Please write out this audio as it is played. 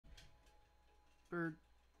Bird,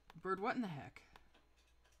 what in the heck?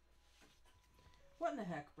 What in the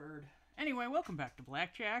heck, Bird? Anyway, welcome back to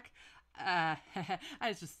Blackjack. I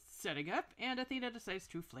was just setting up, and Athena decides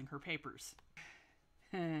to fling her papers.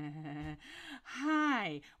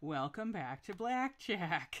 Hi, welcome back to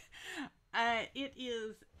Blackjack. It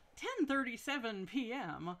is 10:37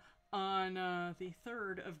 p.m. on the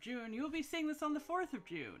 3rd of June. You'll be seeing this on the 4th of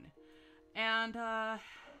June. And,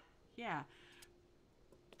 yeah.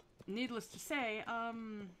 Needless to say,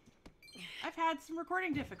 I've had some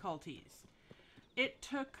recording difficulties. It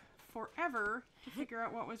took forever to figure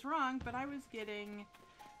out what was wrong, but I was getting,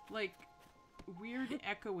 like, weird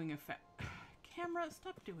echoing effect. Camera,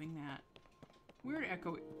 stop doing that. Weird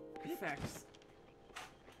echo effects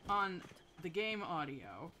on the game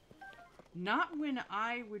audio. Not when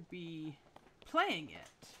I would be playing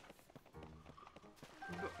it,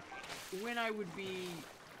 but when I would be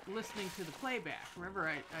listening to the playback. Remember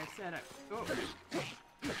I said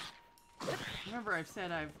Remember I've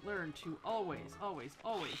said I've learned to always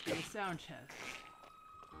do a sound test.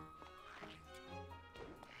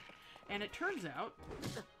 And it turns out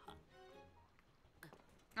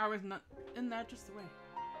I was not. Isn't that just the way?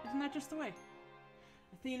 Isn't that just the way?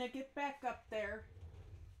 Athena, get back up there.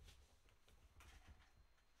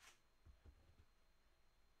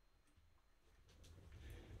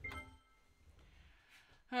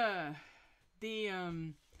 It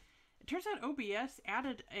turns out OBS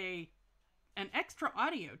added an extra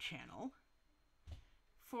audio channel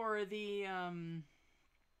for the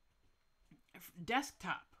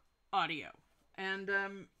desktop audio, and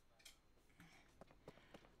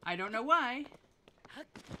I don't know why,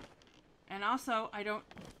 and also I don't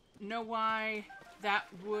know why that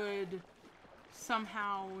would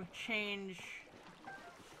somehow change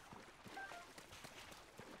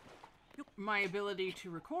my ability to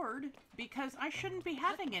record, because I shouldn't be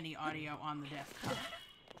having any audio on the desktop.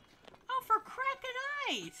 Oh, for crackin'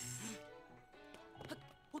 ice!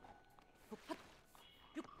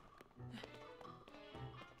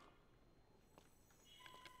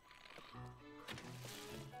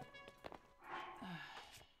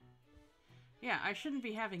 Yeah, I shouldn't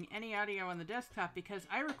be having any audio on the desktop because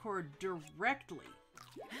I record directly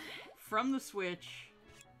from the Switch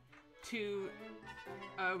to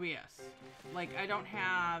OBS. Like, I don't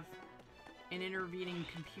have an intervening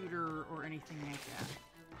computer or anything like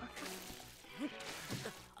that.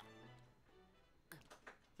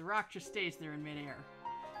 The rock just stays there in midair.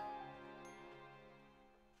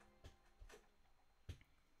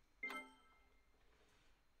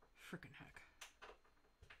 Frickin' heck.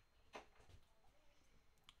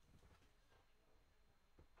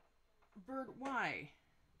 Bird, why?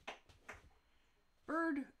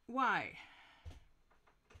 Bird, why?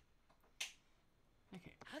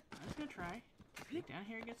 Okay, I'm just gonna try. Get down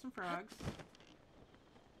here and get some frogs.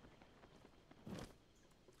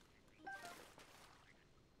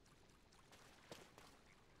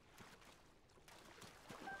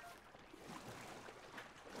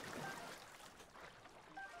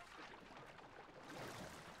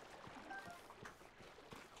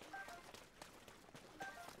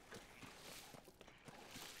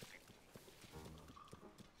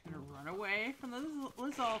 Run away from the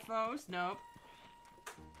Lizolfos. Nope.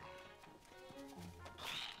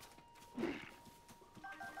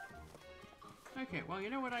 Okay, well, you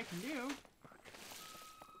know what I can do?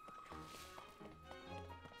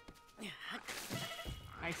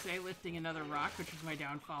 I say lifting another rock, which was my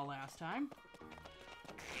downfall last time.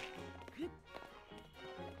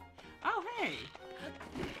 Oh, hey!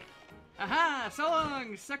 Aha! So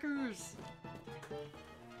long, suckers!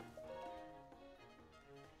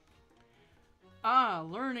 Ah,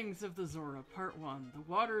 Learnings of the Zora, Part 1. The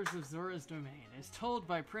Waters of Zora's Domain, as told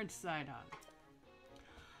by Prince Sidon.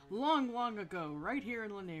 Long, long ago, right here in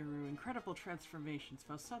Lanayru, incredible transformations,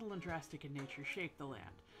 both subtle and drastic in nature, shaped the land.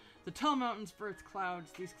 The tall mountains birthed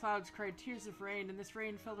clouds, these clouds cried tears of rain, and this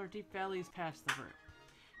rain filled our deep valleys past the river.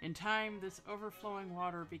 In time, this overflowing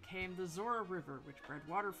water became the Zora River, which bred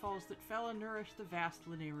waterfalls that fell and nourished the vast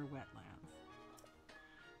Lanayru wetlands.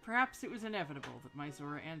 Perhaps it was inevitable that my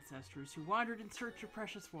Zora ancestors, who wandered in search of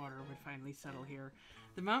precious water, would finally settle here.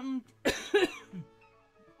 The mountains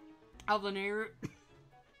of Lanayru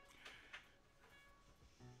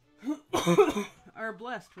are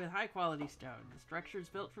blessed with high-quality stone. The structures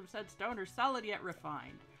built from said stone are solid yet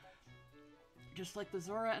refined. Just like the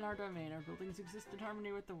Zora in our domain, our buildings exist in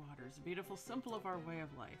harmony with the waters, a beautiful symbol of our way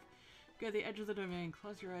of life. Go to the edge of the domain,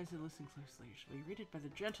 close your eyes and listen closely. You shall be greeted by the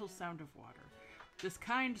gentle sound of water. This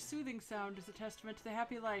kind, soothing sound is a testament to the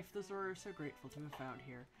happy life the Zora are so grateful to have found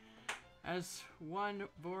here. As one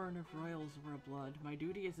born of royal Zora blood, my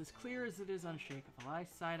duty is as clear as it is unshakable. I,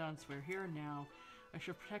 Sidon, swear here and now, I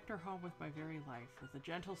shall protect our home with my very life, that the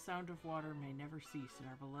gentle sound of water may never cease in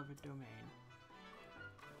our beloved domain.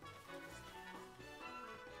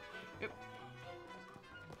 Yep.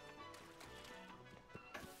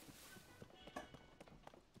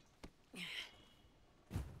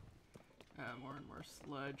 More and more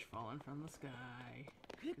sludge falling from the sky.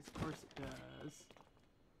 Because of course it does.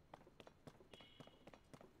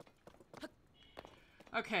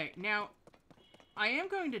 Okay, now, I am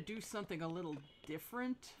going to do something a little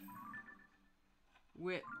different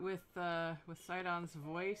with Sidon's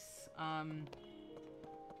voice. I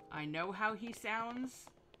know how he sounds,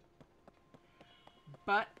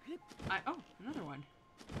 but oh, another one.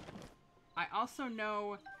 I also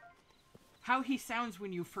know how he sounds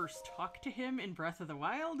when you first talk to him in Breath of the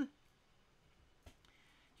Wild.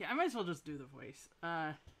 Yeah, I might as well just do the voice.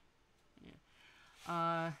 Yeah.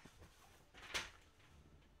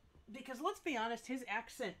 Because let's be honest, his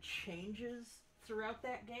accent changes throughout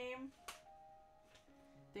that game.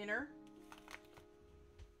 Dinner.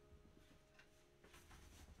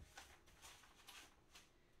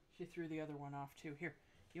 She threw the other one off too. Here,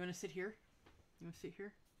 you want to sit here? You want to sit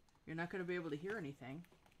here? You're not going to be able to hear anything.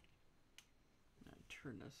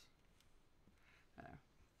 Turn this.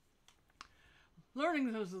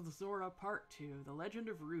 Learning those of the Zora Part 2, The Legend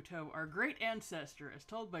of Ruto, our great ancestor, as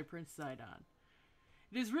told by Prince Sidon.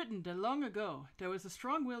 It is written that long ago, there was a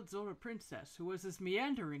strong-willed Zora princess who was as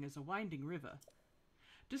meandering as a winding river.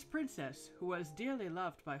 This princess, who was dearly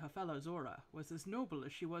loved by her fellow Zora, was as noble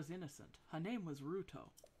as she was innocent. Her name was Ruto.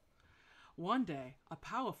 One day, a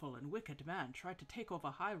powerful and wicked man tried to take over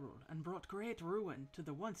Hyrule and brought great ruin to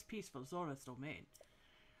the once peaceful Zora's domain.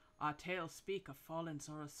 Our tales speak of fallen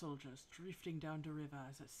Zora soldiers drifting down the river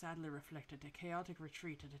as it sadly reflected the chaotic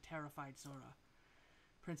retreat of the terrified Zora.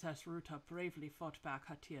 Princess Ruta bravely fought back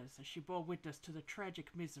her tears as she bore witness to the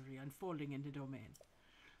tragic misery unfolding in the domain.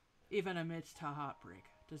 Even amidst her heartbreak,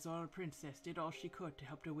 the Zora princess did all she could to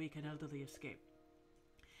help the weak and elderly escape.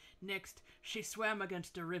 Next, she swam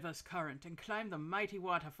against the river's current and climbed the mighty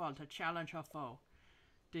waterfall to challenge her foe.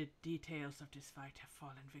 The details of this fight have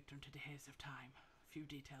fallen victim to the haze of time. Few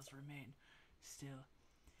details remain. Still,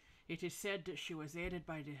 it is said that she was aided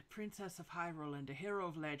by the Princess of Hyrule and the hero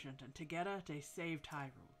of legend, and together they saved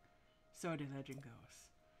Hyrule. So the legend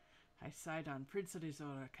goes. I, Sidon, Prince of the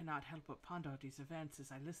Zora, cannot help but ponder these events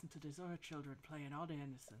as I listen to the Zora children play in all their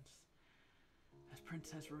innocence. As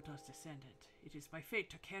Princess Ruta's descendant, it is my fate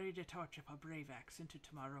to carry the torch of her brave axe into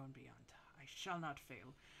tomorrow and beyond. I shall not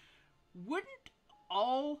fail. Wouldn't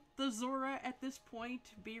all the Zora at this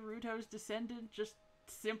point be Ruto's descendant, just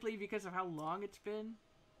simply because of how long it's been?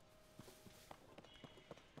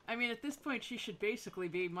 I mean, at this point, she should basically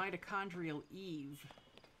be mitochondrial Eve.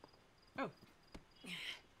 Oh.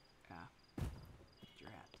 Ah.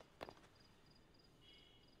 Drat.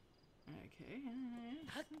 Okay.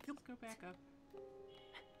 Let's go back up.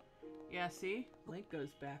 Yeah, see? Link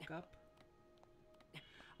goes back up.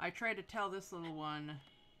 I try to tell this little one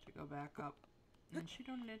to go back up, and she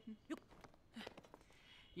don't listen.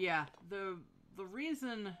 Yeah, the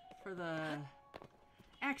reason for the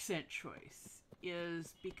accent choice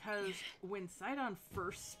is because when Sidon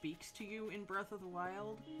first speaks to you in Breath of the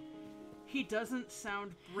Wild, he doesn't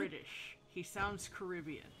sound British. He sounds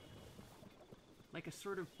Caribbean. Like a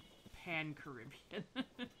sort of pan-Caribbean.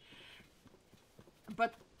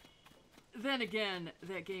 But then again,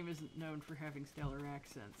 that game isn't known for having stellar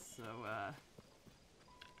accents, so,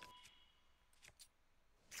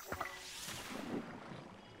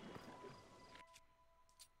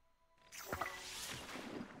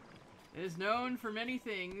 it is known for many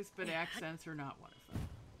things, but accents are not one of them.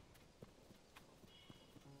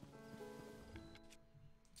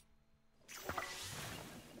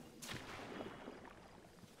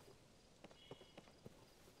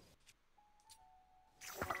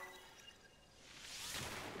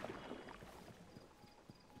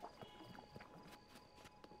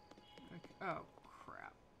 Oh,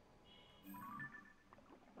 crap.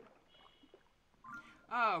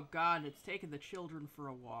 Oh, God, it's taking the children for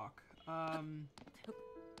a walk.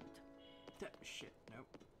 Shit, nope.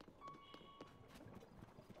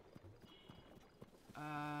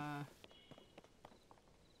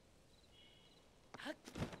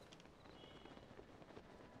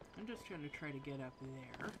 I'm just trying to get up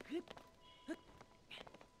there.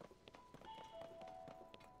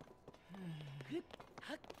 The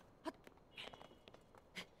heck?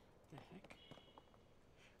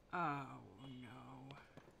 Oh, no. I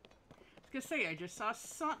was gonna say, I just saw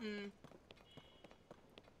something.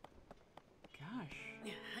 Gosh.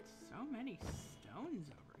 So stones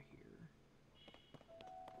over here.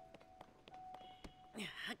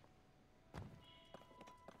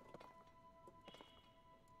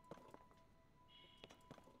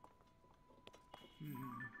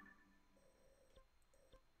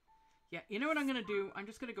 Yeah, you know what I'm gonna do? I'm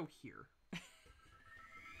just gonna go here.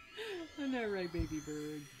 Isn't that right, baby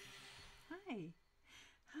bird? Hi.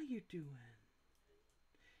 How you doing?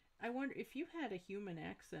 I wonder if you had a human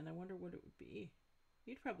accent, I wonder what it would be.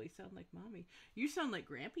 You'd probably sound like Mommy. You sound like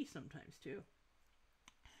Grampy sometimes, too.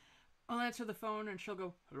 I'll answer the phone and she'll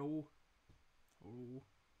go, hello. Hello.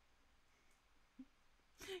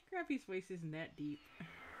 Grampy's voice isn't that deep.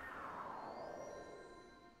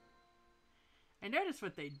 I noticed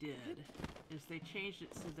what they did is they changed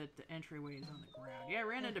it so that the entryway is on the ground. Yeah, I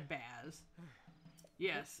ran into Baz.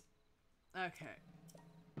 Yes. Okay.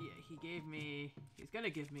 Yeah, he's gonna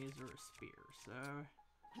give me a Zora spear, so...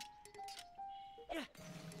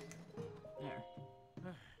 There.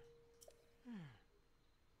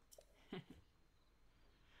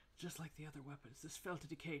 Just like the other weapons, this fell to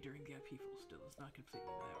decay during the upheaval, still is not completely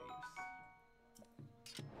without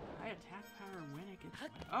use. High attack power when it gets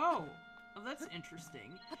wet. Oh! Well, that's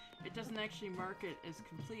interesting. It doesn't actually mark it as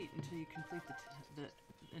complete until you complete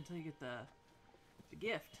until you get the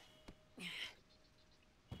gift.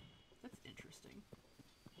 That's interesting.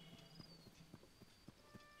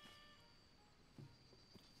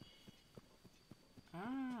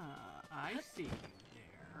 Ah, I see you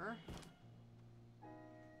there.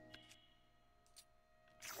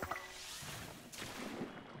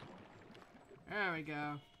 There we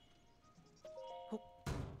go.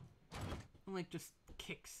 Link just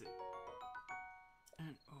kicks it.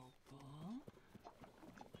 An opal.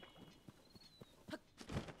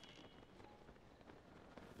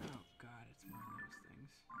 Oh god, it's one of those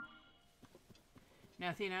things. Now,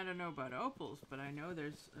 Athena, I don't know about opals, but I know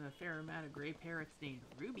there's a fair amount of gray parrots named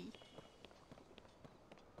Ruby.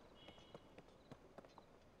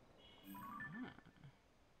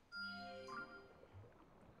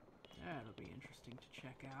 That'll be interesting to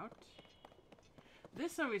check out.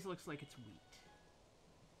 This always looks like it's wheat.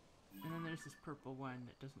 And then there's this purple one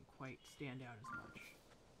that doesn't quite stand out as much.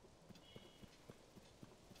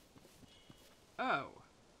 Oh.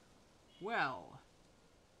 Well.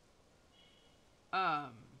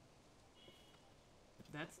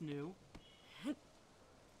 That's new.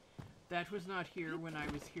 That was not here when I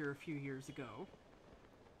was here a few years ago.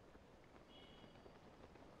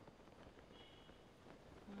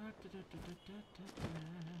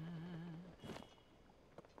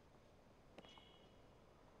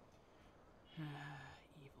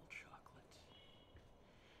 Evil chocolate.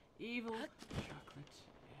 Evil chocolate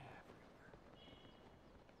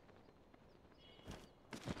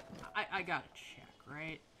everywhere. I gotta check,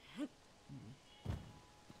 right?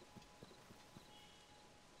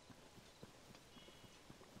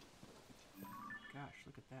 Gosh,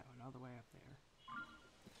 look at that one all the way up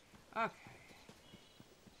there. Okay.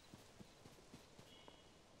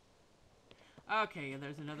 Okay, and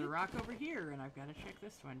there's another rock over here, and I've got to check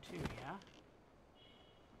this one too, yeah?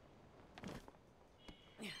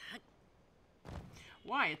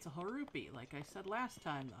 Why, it's a whole rupee. Like I said last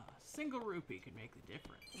time, a single rupee could make the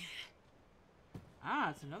difference. Ah,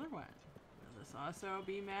 it's another one. Will this also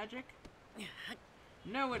be magic?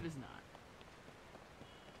 No, it is not.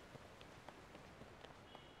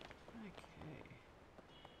 Okay.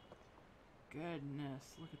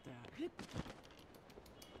 Goodness, look at that.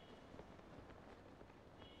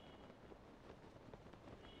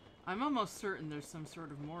 I'm almost certain there's some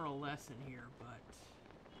sort of moral lesson here, but...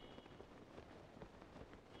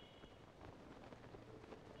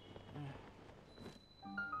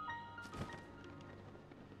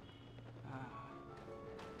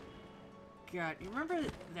 God, you remember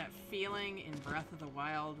that feeling in Breath of the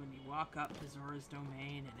Wild when you walk up to Zora's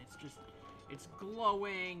domain and it's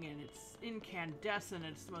glowing and it's incandescent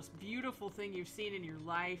and it's the most beautiful thing you've seen in your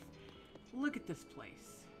life? Look at this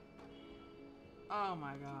place. Oh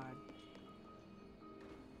my god.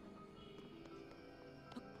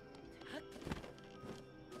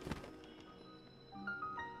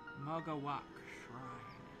 Mogawak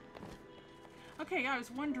Shrine. Okay, I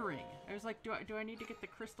was wondering. I was like, do I need to get the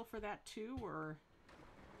crystal for that too, or...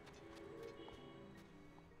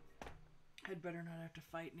 I'd better not have to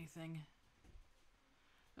fight anything.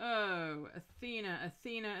 Oh, Athena.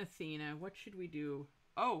 What should we do?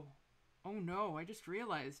 Oh no, I just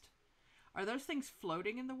realized. Are those things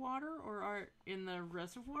floating in the water, or are in the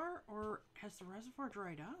reservoir, or has the reservoir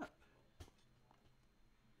dried up?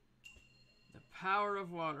 The power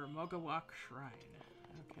of water, Mogawak Shrine.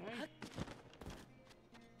 Okay.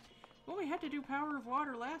 Well, we had to do Power of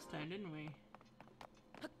Water last time, didn't we?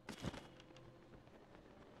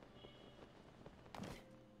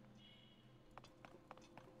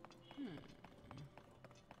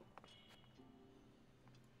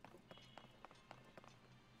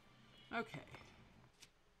 Okay.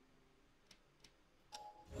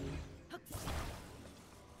 I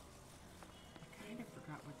kind of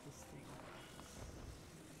forgot what this thing was.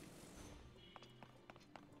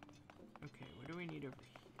 Okay, what do we need over here?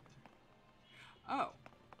 Oh.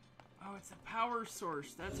 Oh, it's a power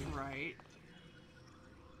source. That's right.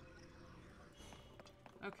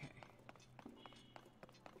 Okay.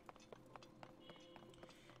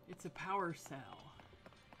 It's a power cell.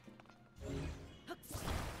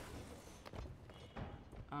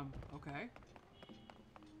 Okay.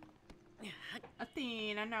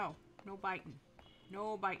 Athena, no. No biting.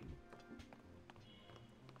 No biting.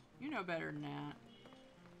 You know better than that.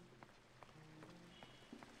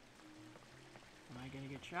 Am I gonna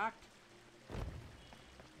get shocked?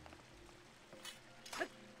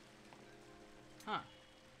 Huh.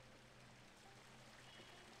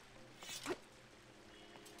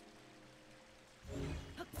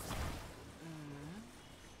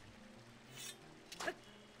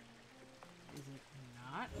 Is it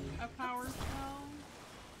not a power cell?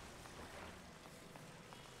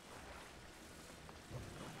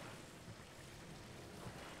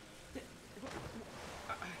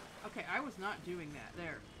 Okay, I was not doing that.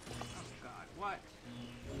 There. Oh god, what?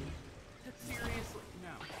 Seriously?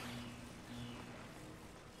 No.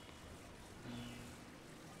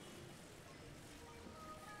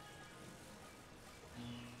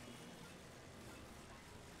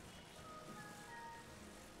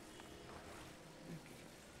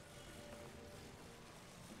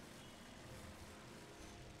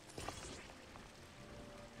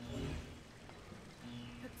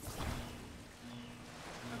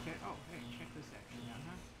 Okay, oh, hey, check this action out,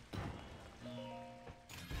 huh?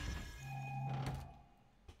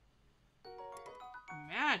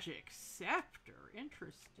 Magic scepter.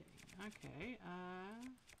 Interesting. Okay,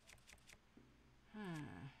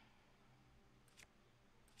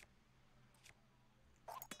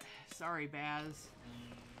 Sorry, Baz.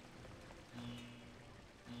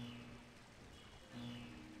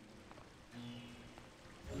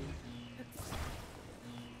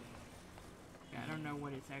 Yeah, I don't know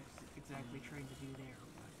what it's exactly trying to do there,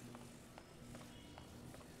 but...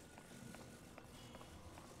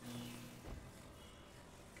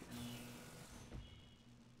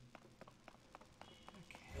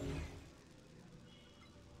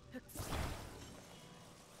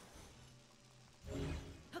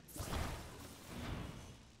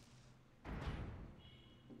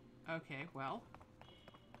 Okay, well...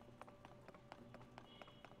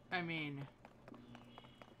 I mean...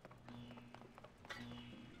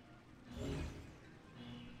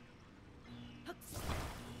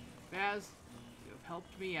 Baz, you have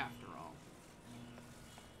helped me after all.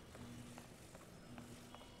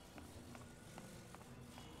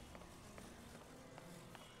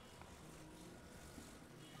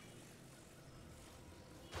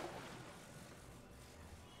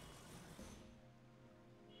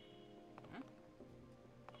 Huh?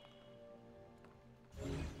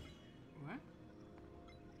 What?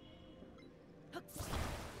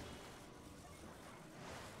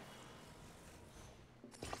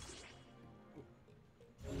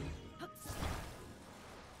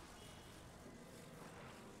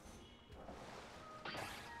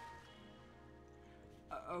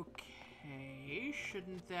 Okay,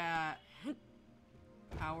 shouldn't that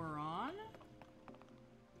power on?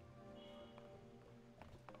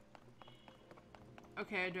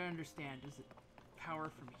 Okay, I don't understand. Does it power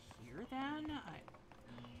from here then?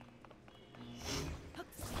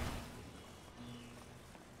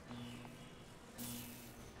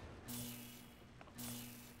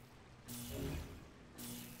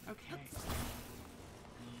 Okay.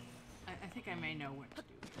 I think I may know what to do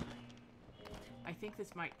here. I think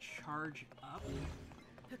this might charge up.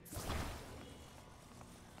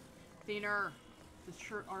 Thinner, this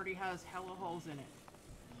shirt already has hella holes in it.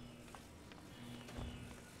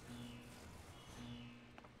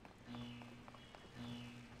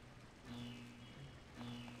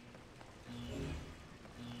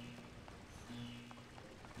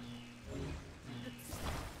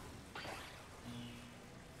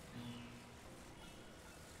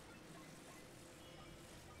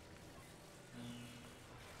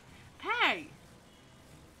 Hey!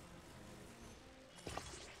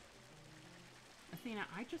 Athena,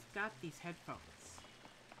 I just got these headphones.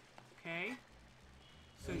 Okay?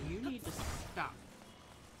 So you need to stop.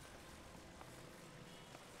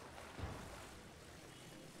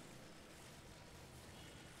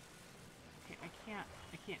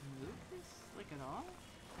 can't move this, like, at all?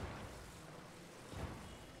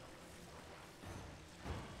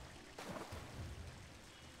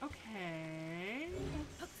 Okay,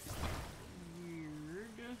 that's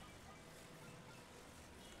weird.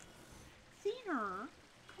 Thinner?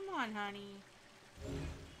 Come on, honey.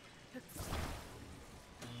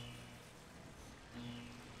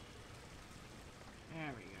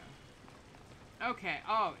 There we go. Okay,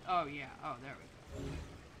 oh yeah, oh, there we go.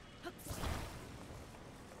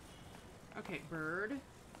 Okay, bird.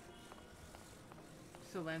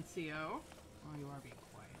 Silencio. Oh, you are being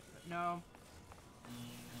quiet, but no.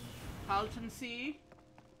 Halt and see.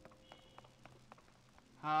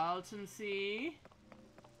 Halt and see.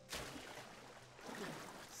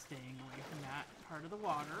 Staying away from that part of the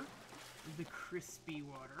water. The crispy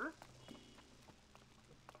water.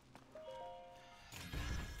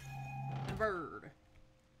 Bird.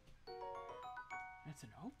 That's an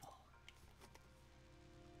opal.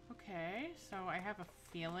 Okay, so I have a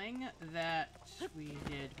feeling that we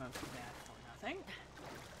did most of that for nothing.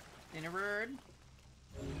 Dinner bird.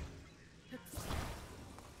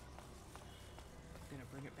 Gonna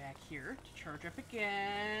bring it back here to charge up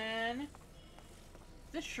again.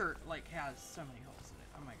 This shirt, like, has so many holes in it.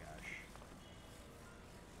 Oh my gosh.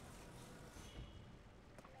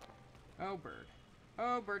 Oh, bird.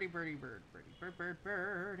 Oh, birdie, birdie, bird. Birdie, bird, bird,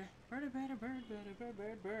 bird. Birdie, birdie, bird, birdie, bird,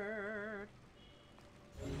 bird, bird.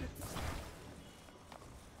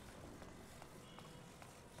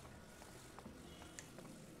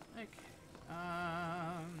 Okay.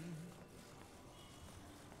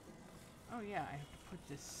 Oh yeah, I have to put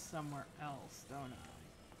this somewhere else, don't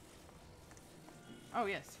I? Oh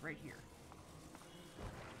yes, right here.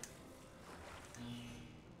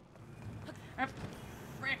 Ah,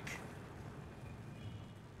 frick!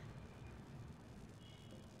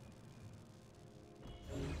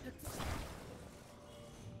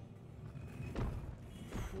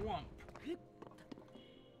 Whomp.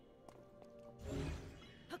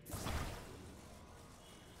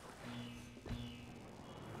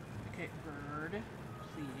 Okay, bird,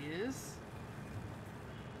 please.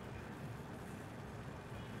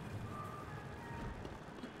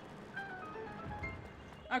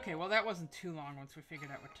 Okay, well that wasn't too long once we figured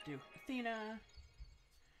out what to do. Athena!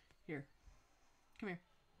 Here. Come here.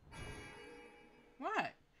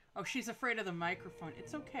 What? Oh, she's afraid of the microphone.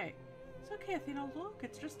 It's okay. It's okay, Athena. Look,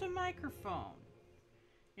 it's just a microphone.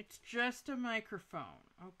 It's just a microphone,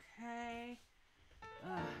 okay?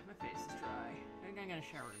 My face is dry. I think I'm gonna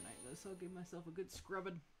shower tonight, though, so I'll give myself a good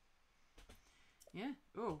scrubbing. Yeah?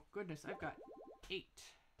 Oh, goodness, I've got 8.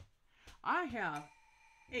 I have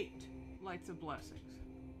 8 lights of blessings.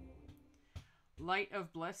 Light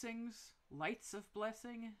of blessings? Lights of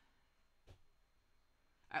blessing?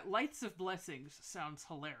 Lights of blessings sounds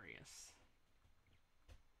hilarious.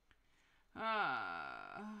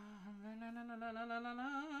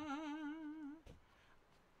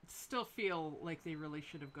 Still feel like they really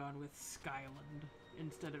should have gone with Skyland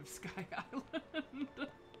instead of Sky Island.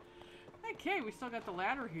 Okay, we still got the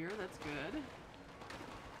ladder here. That's good.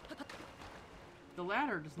 The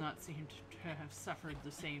ladder does not seem to have suffered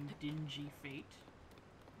the same dingy fate.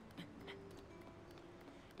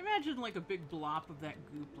 Imagine like a big blob of that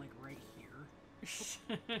goop like right here.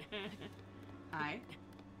 Hi.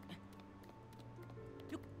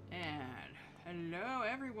 And hello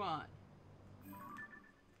everyone.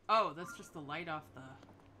 Oh, that's just the light off the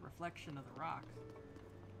reflection of the rock.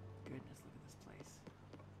 Goodness, look at this place.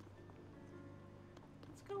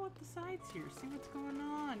 Let's go up the sides here, see what's going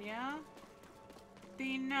on, yeah?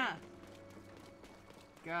 Athena!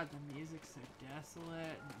 God, the music's so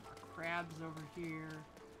desolate, and more crabs over here.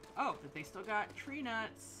 Oh, but they still got tree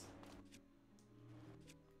nuts.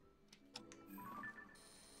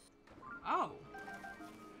 Oh.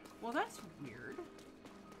 Well, that's weird.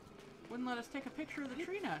 Wouldn't let us take a picture of the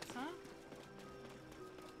tree nuts, huh?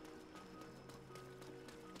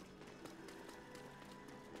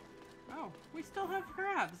 Oh, we still have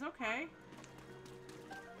crabs, okay.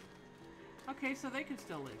 Okay, so they can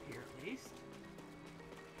still live here at least.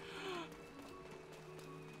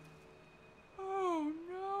 Oh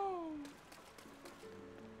no!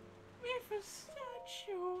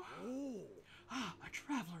 Statue. Oh. Ah, a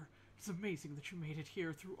traveler! It's amazing that you made it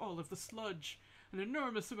here through all of the sludge. An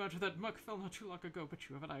enormous amount of that muck fell not too long ago, but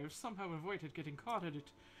you and I have somehow avoided getting caught in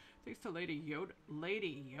it. Thanks to Lady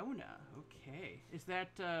Yona. Okay. Is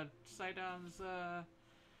that, Sidon's,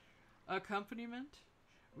 accompaniment?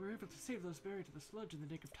 We were able to save those buried in the sludge in the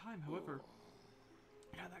nick of time, however.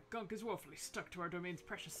 Now that gunk is woefully stuck to our domain's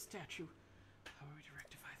precious statue. How are we to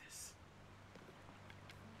rectify this?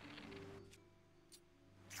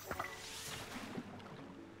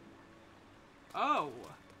 Oh.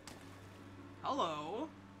 Hello.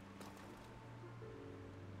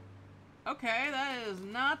 Okay, that is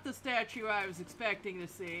not the statue I was expecting to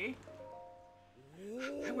see.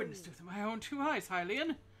 I witnessed it with my own two eyes,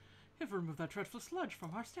 Hylian. Have removed that dreadful sludge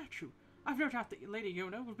from our statue. I've no doubt that Lady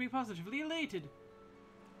Yona will be positively elated.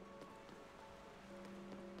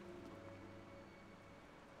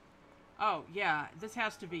 Oh, yeah, this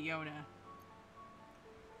has to be Yona.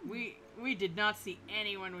 We did not see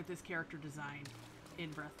anyone with this character design in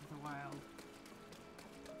Breath of the Wild.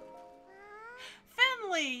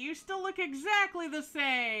 Finley, you still look exactly the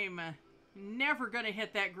same. Never gonna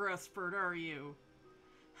hit that growth spurt, are you?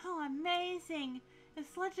 Oh, amazing. The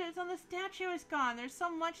sludge that is on the statue is gone. There's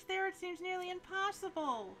so much there, it seems nearly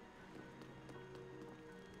impossible.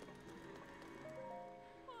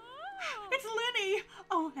 It's Linny!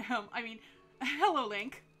 Oh, hello,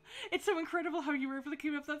 Link. It's so incredible how you were able to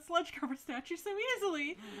keep up that sludge-covered statue so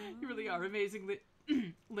easily. You really are amazing,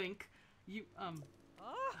 Link. You,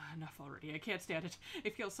 enough already. I can't stand it.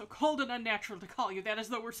 It feels so cold and unnatural to call you that as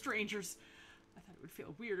though we're strangers. I thought it would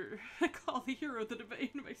feel weirder to call the hero that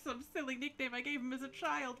obeyed my some silly nickname I gave him as a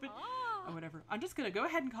child, but oh, whatever. I'm just gonna go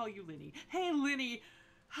ahead and call you Linny. Hey, Linny!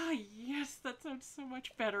 Ah, yes, that sounds so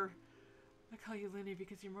much better. I call you Linny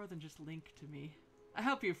because you're more than just Link to me. I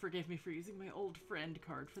hope you forgive me for using my old friend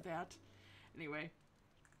card for that. Anyway,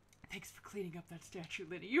 thanks for cleaning up that statue,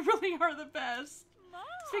 Linny. You really are the best! Mom.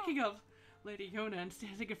 Speaking of Lady Yona and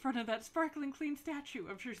standing in front of that sparkling clean statue,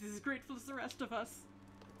 I'm sure she's as grateful as the rest of us.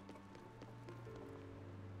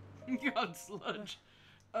 God, sludge.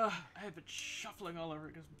 I have been shuffling all over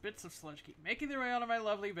because bits of sludge keep making their way onto my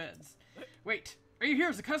lovely beds. Wait, are you here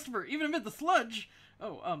as a customer, even amid the sludge?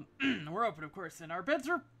 Oh, we're open, of course, and our beds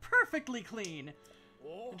are perfectly clean.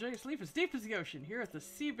 Whoa. Enjoy your sleep as deep as the ocean here at the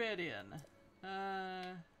Seabed Inn.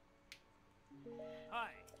 Hi.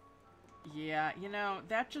 Yeah, you know,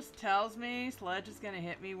 that just tells me sludge is gonna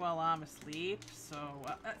hit me while I'm asleep, so,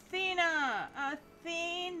 Athena!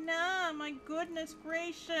 Athena! My goodness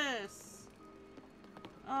gracious!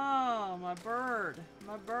 Oh, my bird.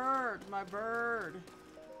 My bird. My bird.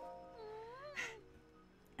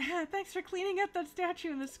 Thanks for cleaning up that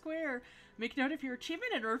statue in the square. Make note of your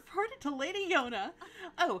achievement and report it to Lady Yona.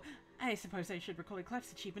 Oh, I suppose I should record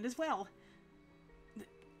Clef's achievement as well.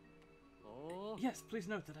 Yes, please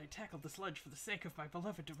note that I tackled the sludge for the sake of my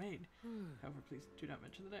beloved domain. However, please do not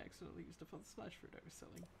mention that I accidentally used up all the sludge fruit I was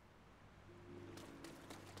selling.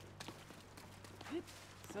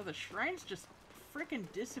 So the shrines just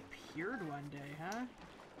freaking disappeared one day, huh?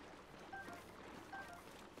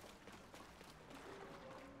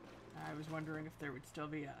 I was wondering if there would still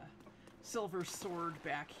be a silver sword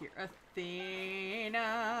back here. Athena!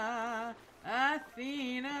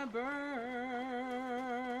 Athena bird!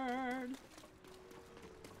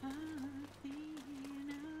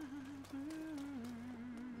 Athena bird!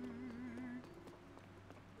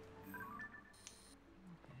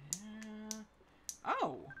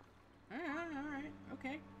 Oh! Alright,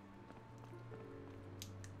 okay.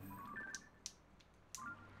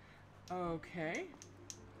 Okay.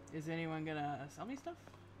 Is anyone gonna sell me stuff?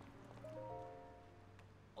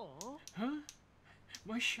 Oh. Huh?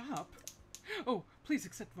 My shop? Oh, please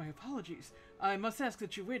accept my apologies. I must ask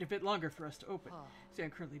that you wait a bit longer for us to open. See, I'm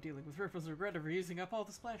currently dealing with Ripple's regret over using up all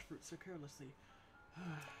the splash fruit so carelessly.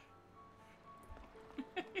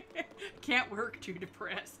 Can't work, too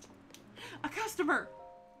depressed. A customer!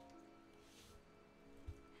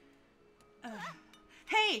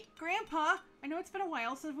 Hey, Grandpa! I know it's been a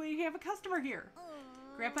while since we have a customer here.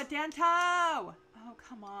 Grandpa Danto! Oh,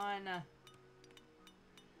 come on.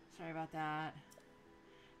 Sorry about that.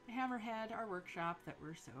 The Hammerhead, our workshop that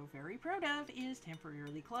we're so very proud of, is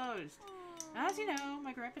temporarily closed. As you know,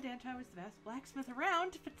 my Grandpa Danto is the best blacksmith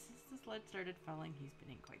around, but since the sludge started falling, he's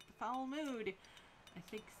been in quite the foul mood. I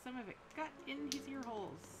think some of it got in his ear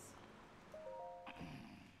holes.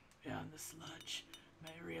 Beyond the sludge,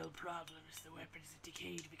 my real problem is the weapons that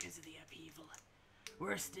decayed because of the upheaval.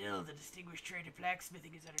 Worse still, the distinguished trade of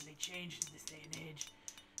blacksmithing is utterly changed in this day and age.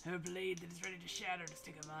 I have a blade that is ready to shatter, to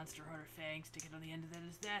stick a monster horn or fang, stick it on the end of that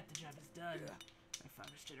is that, the job is done. My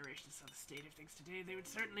father's generation saw the state of things today, they would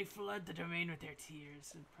certainly flood the domain with their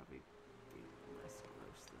tears, and probably be less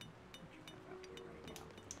gross than what you have out here right now.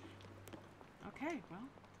 Okay, well.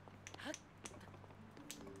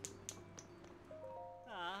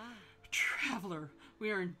 Traveler, we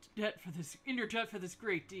are in debt for this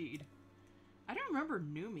great deed. I don't remember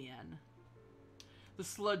Numian. The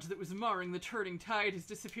sludge that was marring the turning tide has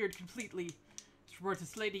disappeared completely. Let's report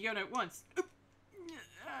to Lady Yona at once.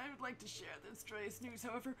 I would like to share this joyous news,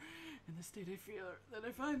 however. In the state I fear that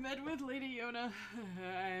if I met with Lady Yona,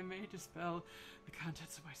 I may dispel the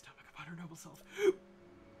contents of my stomach upon her noble self.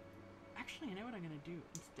 Actually, I know what I'm gonna do.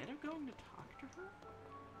 Instead of going to talk to her,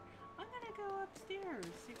 I'm gonna go upstairs,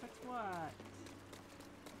 see what's what.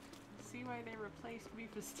 See why they replaced me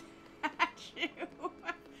for statue.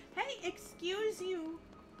 Hey, excuse you.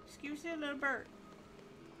 Excuse you, little bird.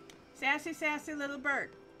 Sassy, sassy little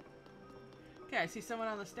bird. Okay, I see someone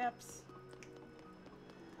on the steps.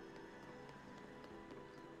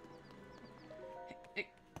 Hey,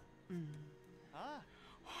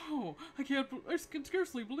 Oh, I can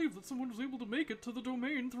scarcely believe that someone was able to make it to the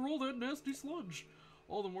domain through all that nasty sludge.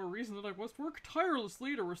 All the more reason that I must work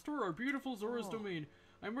tirelessly to restore our beautiful Zora's domain.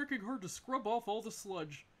 I'm working hard to scrub off all the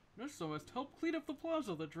sludge. And also must help clean up the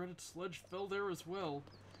plaza. The dreaded sludge fell there as well.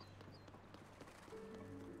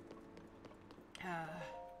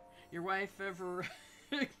 Your wife ever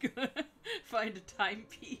find a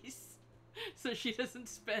timepiece so she doesn't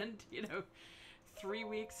spend, 3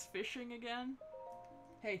 weeks fishing again?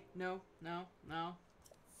 Hey, no.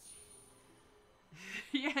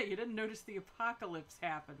 Yeah, you didn't notice the apocalypse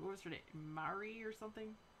happened. What was her name? Mari or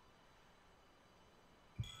something?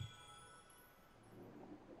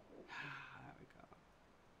 There we go.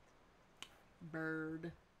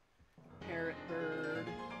 Bird. Parrot bird.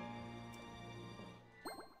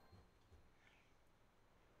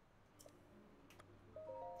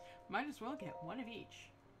 Might as well get one of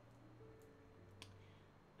each.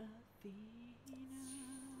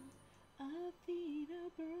 Athena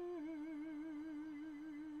bird.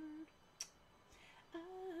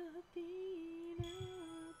 Athena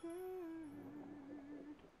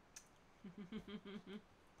bird.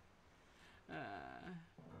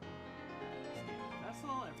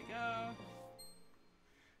 Vessel, there we go.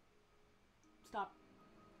 Stop.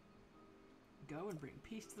 Go and bring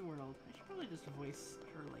peace to the world. I should probably just voice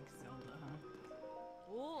her like Zelda, huh?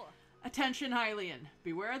 Oh. Attention, Hylian.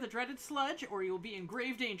 Beware the dreaded sludge, or you will be in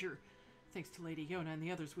grave danger. Thanks to Lady Yona and the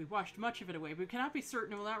others, we washed much of it away, but we cannot be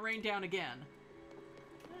certain it will not rain down again.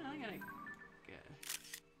 I gotta get...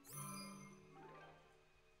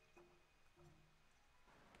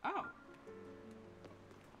 Oh.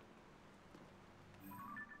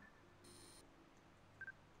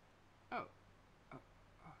 Oh.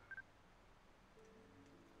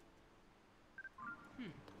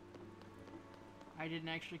 I didn't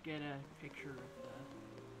actually get a picture of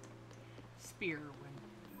the spear when...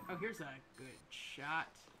 Oh, here's a good shot.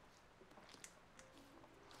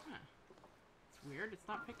 Huh. It's weird. It's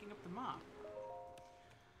not picking up the mop.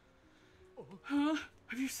 Huh?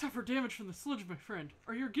 Have you suffered damage from the sludge, my friend?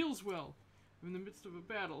 Are your gills well? I'm in the midst of a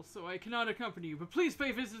battle, so I cannot accompany you, but please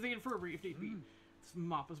pay visit to the infirmary if need be. This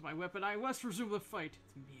mop is my weapon. I must resume the fight.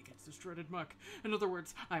 It's me against this dreaded muck. In other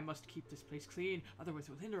words, I must keep this place clean, otherwise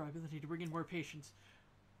it will hinder our ability to bring in more patients.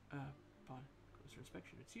 Upon closer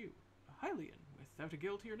inspection, it's you, a Hylian, without a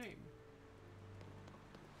gill to your name.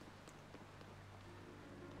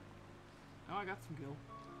 Oh, I got some gill.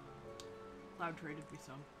 Cloud traded me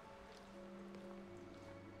some.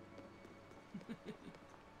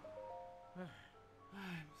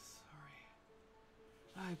 I'm sorry.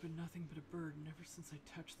 I've been nothing but a burden ever since I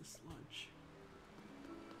touched the sludge.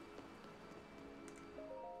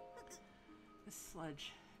 This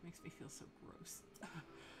sludge makes me feel so gross.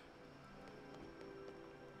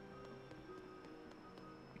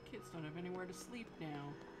 The kids don't have anywhere to sleep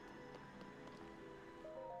now.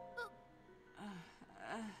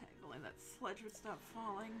 If only that sludge would stop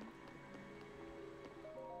falling.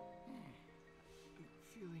 I'm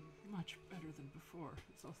feeling much better than before.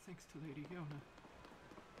 It's all thanks to Lady Yona.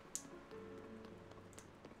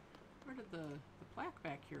 Where did the plaque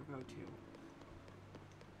back here go to?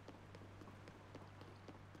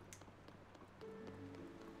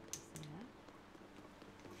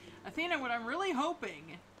 Athena, what I'm really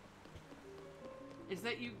hoping is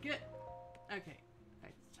that you get... Okay,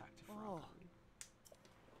 I talked to Frog.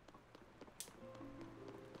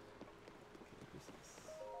 Okay, who's this?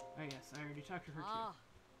 Oh yes, I already talked to her too.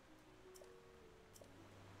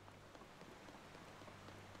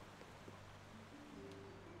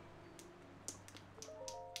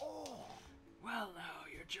 Well now,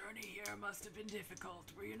 your journey here must have been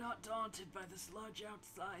difficult. Were you not daunted by the sludge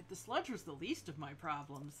outside? The sludge was the least of my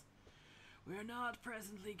problems. We are not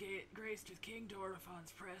presently graced with King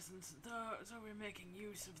Dorofon's presence, so we're making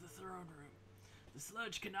use of the throne room. The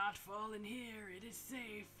sludge cannot fall in here. It is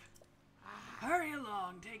safe. Hurry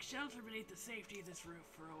along. Take shelter beneath the safety of this roof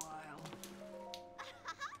for a while.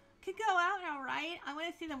 Could go out, all right. I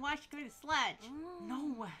want to see them wash away the sludge.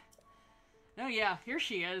 No. Oh yeah, here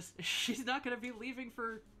she is. She's not going to be leaving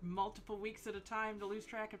for multiple weeks at a time to lose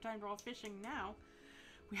track of time to go fishing now.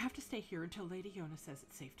 We have to stay here until Lady Yona says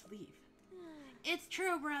it's safe to leave. It's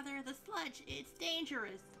true, brother. The sludge, it's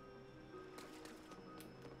dangerous.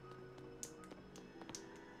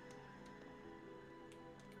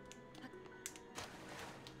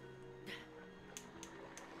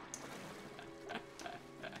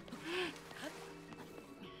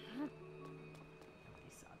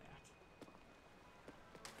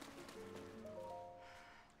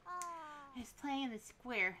 Playing in the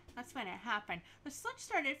square. That's when it happened. The sludge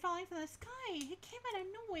started falling from the sky. It came out of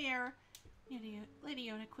nowhere. Lady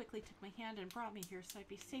Yona quickly took my hand and brought me here so I'd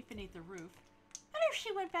be safe beneath the roof. I wonder if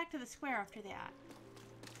she went back to the square after that.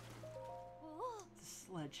 The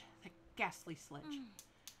sludge. That ghastly sludge.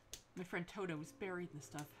 My friend Toto was buried in the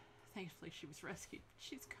stuff. Thankfully she was rescued.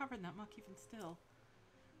 She's covered in that muck even still.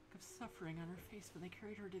 Look of suffering on her face when they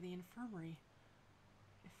carried her to the infirmary.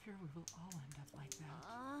 I fear we will all end up like that.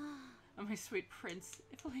 Oh, my sweet prince,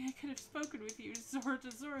 if only I could have spoken with you, Zora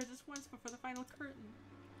to Zora, just once before the final curtain.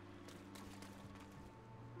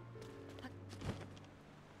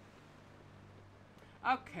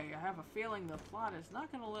 Okay, I have a feeling the plot is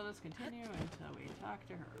not going to let us continue until we talk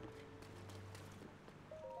to her.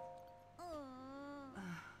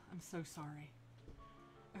 I'm so sorry.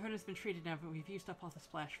 Everyone has been treated now, but we've used up all the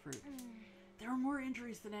splash fruit. There are more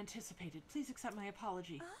injuries than anticipated. Please accept my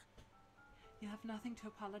apology. You have nothing to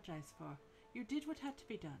apologize for. You did what had to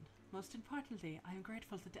be done. Most importantly, I am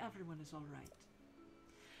grateful that everyone is all right.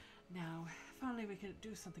 Now, if only we could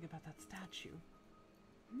do something about that statue.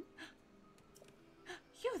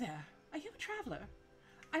 You there! Are you a traveler?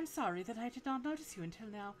 I'm sorry that I did not notice you until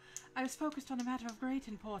now. I was focused on a matter of great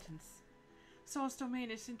importance. Soul's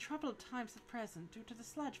domain is in troubled times at present due to the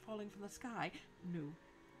sludge falling from the sky. No.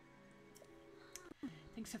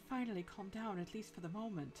 Things have finally calmed down, at least for the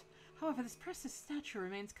moment. However, this precious statue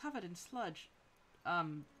remains covered in sludge.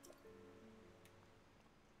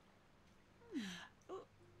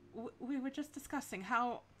 We were just discussing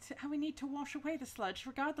how we need to wash away the sludge.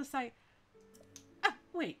 Regardless, Ah,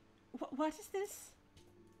 wait. What is this?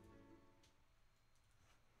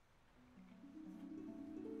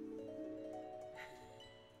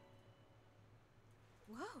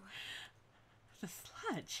 Whoa. The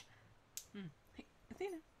sludge. Hey,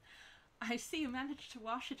 Athena, I see you managed to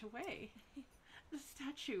wash it away. The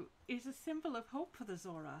statue is a symbol of hope for the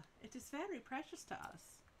Zora. It is very precious to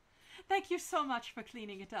us. Thank you so much for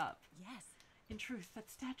cleaning it up. Yes. In truth, that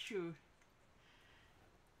statue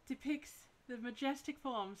depicts the majestic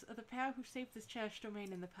forms of the pair who saved this cherished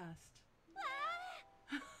domain in the past.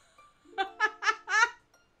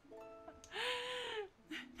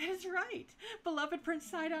 That is right. Beloved Prince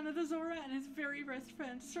Sidon of the Zora and his very best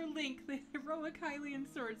friend, Sir Link, the heroic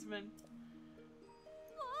Hylian swordsman.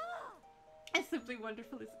 It's simply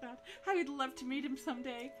wonderful, isn't that? How you'd love to meet him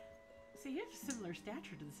someday. See, you have a similar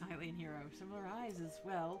stature to this Hylian hero. Similar eyes as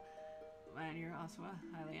well. And you're also a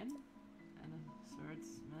Hylian. And a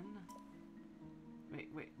swordsman.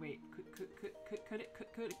 Wait.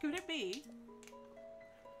 Could it be?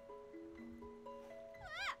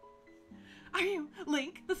 Are you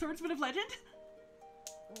Link, the swordsman of legend?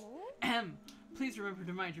 Please remember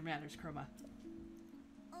to mind your manners, Chroma.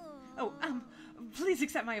 Please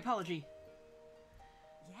accept my apology.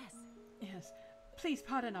 Yes. Please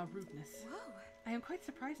pardon our rudeness. Whoa. I am quite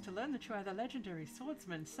surprised to learn that you are the legendary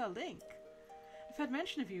swordsman, Sir Link. I've had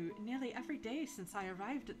mention of you nearly every day since I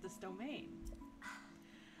arrived at this domain.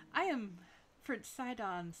 I am Prince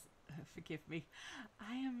Sidon's... forgive me.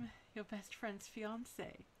 I am your best friend's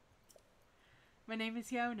fiancé. My name is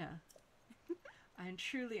Yona. I am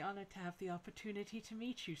truly honored to have the opportunity to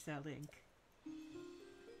meet you, Sir Link.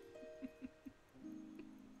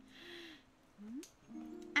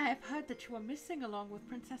 I have heard that you are missing along with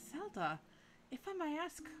Princess Zelda. If I may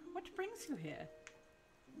ask, what brings you here?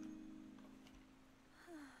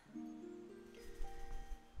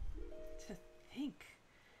 To think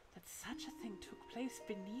that such a thing took place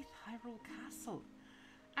beneath Hyrule Castle.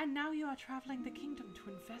 And now you are traveling the kingdom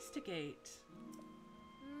to investigate.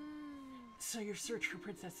 So your search for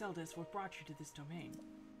Princess Zelda is what brought you to this domain?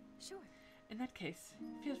 Sure. In that case,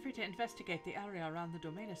 feel free to investigate the area around the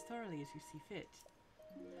domain as thoroughly as you see fit.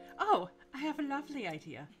 Oh, I have a lovely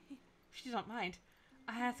idea. If you don't mind,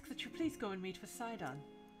 I ask that you please go and meet with Sidon.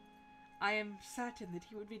 I am certain that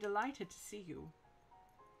he would be delighted to see you.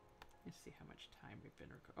 Let's see how much time we've been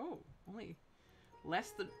recording. Oh, only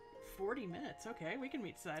less than 40 minutes. Okay, we can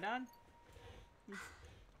meet Sidon.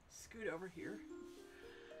 Scoot over here.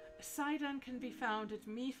 Sidon can be found at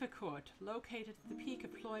Mifa Court, located at the peak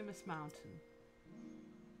of Ploymus Mountain.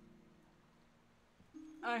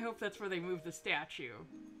 I hope that's where they move the statue.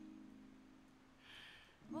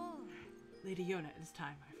 Oh. Lady Yona, it is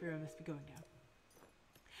time. I fear I must be going now.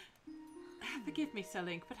 Forgive me, Sir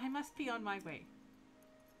Link, but I must be on my way.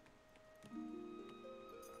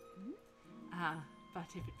 Ah, but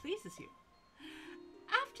if it pleases you.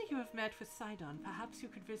 After you have met with Sidon, perhaps you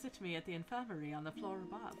could visit me at the infirmary on the floor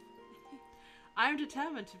above. I am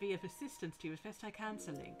determined to be of assistance to you as best I can,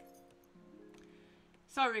 Sir Link.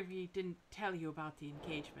 Sorry we didn't tell you about the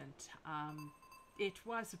engagement. It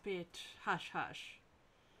was a bit hush-hush.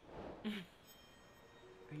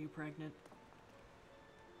 Are you pregnant?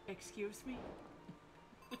 Excuse me?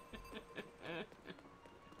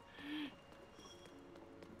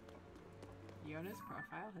 Yona's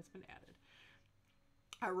profile has been added.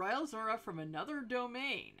 A royal Zora from another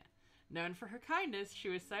domain. Known for her kindness, she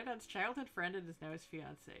was Sidon's childhood friend and is now his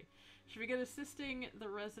fiancée. She began assisting the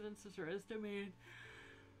residents of Zora's domain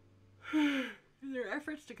in their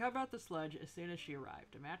efforts to combat the sludge as soon as she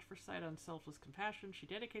arrived. A match for Sidon's selfless compassion, she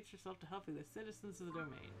dedicates herself to helping the citizens of the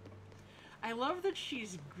domain. I love that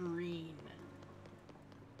she's green.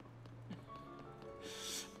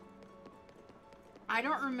 I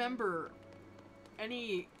don't remember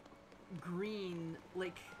any green,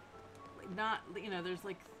 like not, you know, there's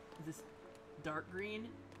like this dark green,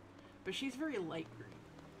 but she's very light green.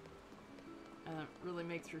 And that really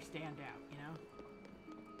makes her stand out, you know?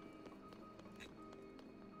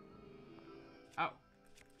 Oh.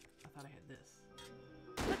 I thought I had this.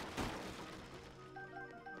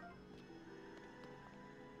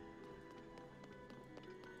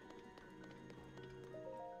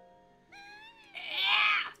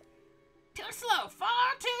 Too slow,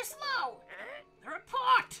 far too slow. The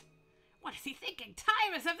report. What is he thinking?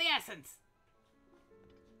 Time is of the essence.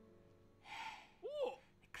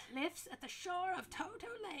 The cliffs at the shore of Toto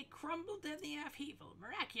Lake crumbled in the upheaval.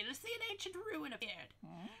 Miraculously, an ancient ruin appeared.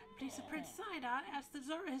 Police of Prince Sidon asked the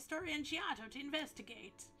Zora historian Giotto to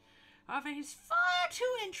investigate. However, he's far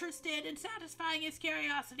too interested in satisfying his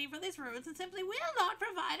curiosity for these ruins and simply will not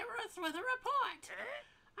provide us with a report.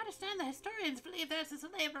 I understand the historians believe this is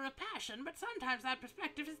a labor of passion, but sometimes that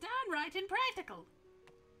perspective is downright impractical.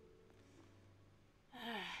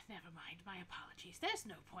 Never mind, my apologies. There's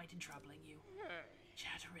no point in troubling you.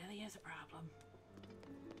 Giotto really is a problem.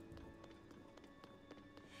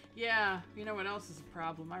 Yeah, you know what else is a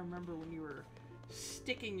problem? I remember when you were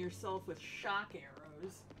sticking yourself with shock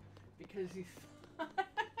arrows because you thought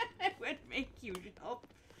it would make you help.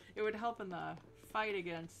 It would help in the fight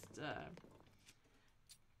against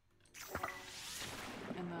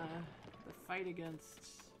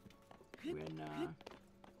when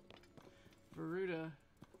Veruda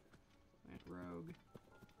went rogue.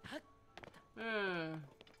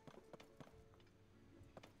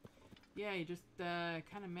 Yeah, you just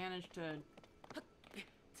kind of managed to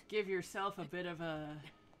give yourself a bit of a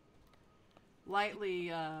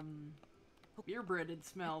lightly beer-breaded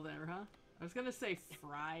smell there, huh? I was gonna say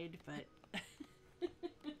fried, but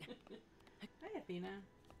hi, Athena.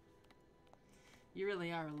 You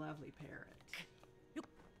really are a lovely parrot.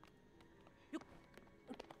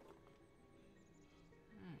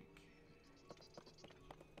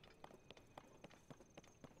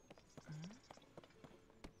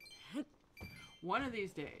 One of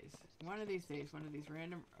these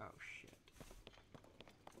random, oh shit,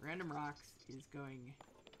 random rocks is going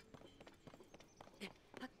to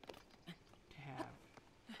have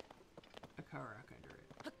a Korok under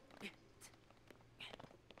it.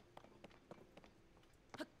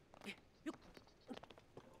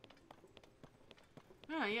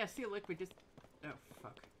 Oh yeah, see, look, we just, oh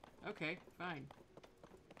fuck. Okay, fine.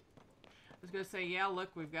 I was gonna say, yeah,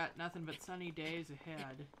 look, we've got nothing but sunny days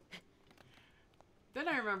ahead. Then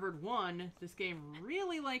I remembered, one, this game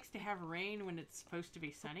really likes to have rain when it's supposed to be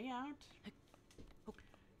sunny out.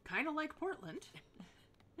 Kind of like Portland.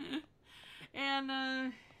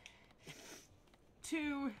 And,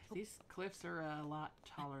 two, these cliffs are a lot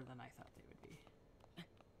taller than I thought they would be.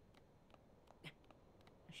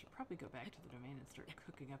 I should probably go back to the domain and start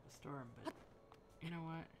cooking up a storm, but you know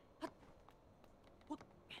what?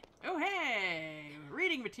 Oh, hey!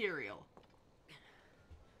 Reading material!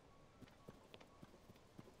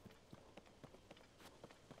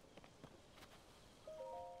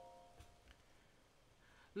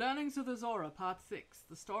 Learnings of the Zora, Part 6.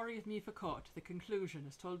 The story of Mifa Court. The conclusion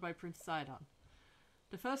is told by Prince Sidon.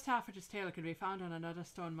 The first half of his tale can be found on another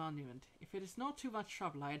stone monument. If it is not too much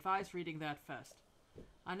trouble, I advise reading that first.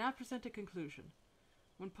 I now present a conclusion.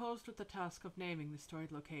 When posed with the task of naming the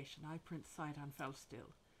storied location, I, Prince Sidon, fell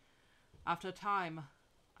still. After a time,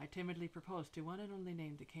 I timidly proposed to one and only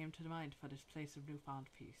name that came to mind for this place of newfound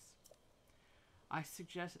peace. I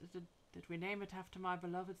suggested that we name it after my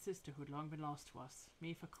beloved sister who had long been lost to us,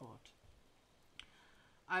 Mifa Court.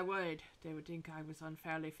 I worried they would think I was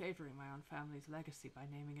unfairly favoring my own family's legacy by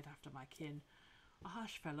naming it after my kin. A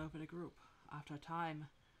hush fell over the group. After a time,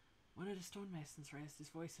 one of the stonemasons raised his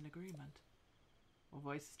voice in agreement. More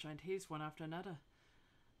voices joined his, one after another.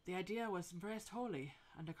 The idea was embraced wholly,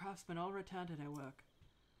 and the craftsmen all returned to their work.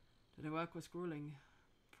 Though the work was grueling,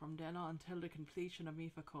 from then on until the completion of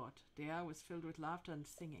Mifa Court, the air was filled with laughter and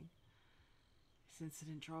singing. This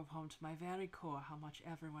incident drove home to my very core how much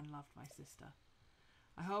everyone loved my sister.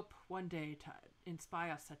 I hope one day to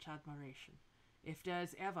inspire such admiration. If there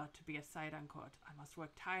is ever to be a Sidon court, I must work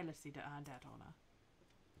tirelessly to earn that honor.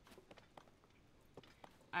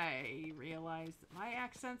 I realize that my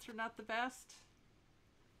accents are not the best.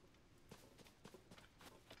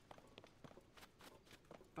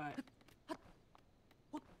 But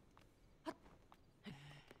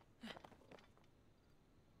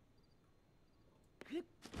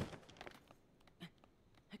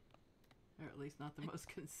or at least not the most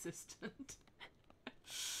consistent.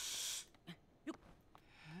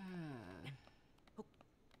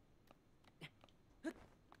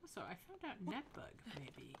 So I found out Netbug may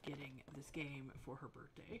be getting this game for her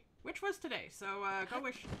birthday, which was today. So go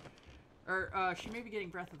wish, or she may be getting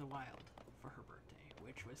Breath of the Wild for her birthday,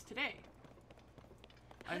 which was today.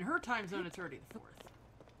 In her time zone, it's already the 4th.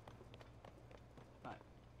 But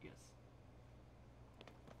yes.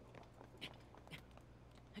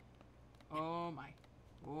 Oh my.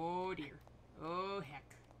 Oh dear. Oh heck.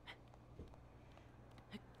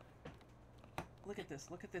 Look at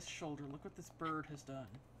this. Look at this shoulder. Look what this bird has done.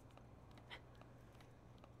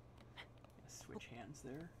 Switch hands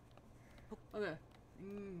there. Okay.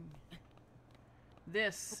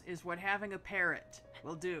 This is what having a parrot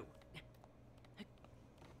will do.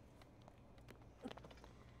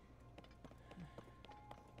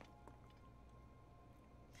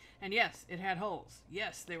 And yes, it had holes.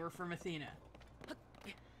 Yes, they were from Athena.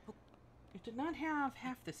 It did not have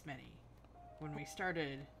half this many when we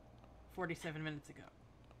started 47 minutes ago.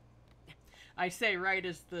 I say right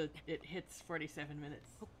as it hits 47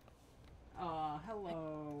 minutes. Aw,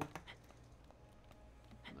 hello.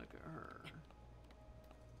 Look at her.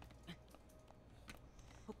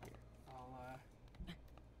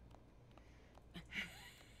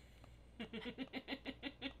 Here,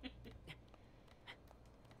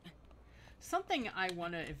 Something I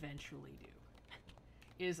want to eventually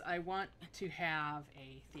do is I want to have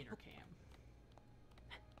a theater cam.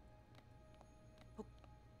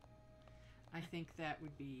 I think that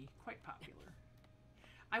would be quite popular.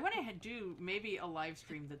 I want to do maybe a live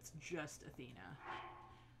stream that's just Athena,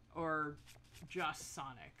 or just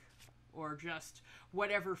Sonic, or just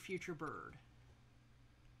whatever future bird.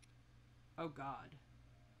 Oh God.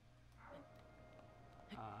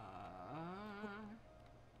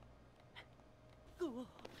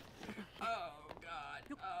 Oh God.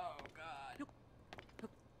 Oh God.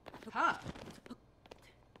 Huh.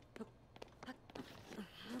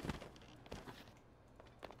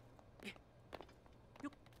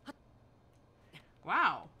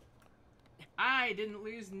 Wow. I didn't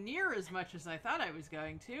lose near as much as I thought I was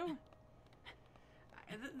going to.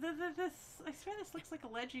 I swear this looks like a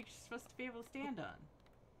ledge you're supposed to be able to stand on.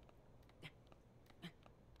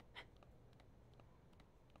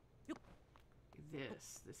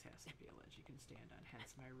 This has to be a ledge you can stand on,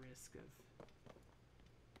 hence my risk of...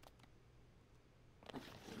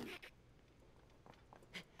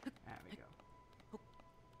 There we go.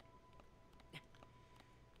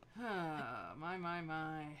 Ah,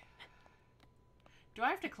 my. Do I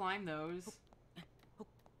have to climb those?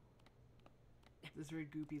 Those very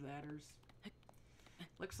goopy ladders.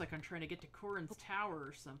 Looks like I'm trying to get to Corin's tower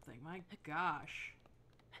or something. My gosh.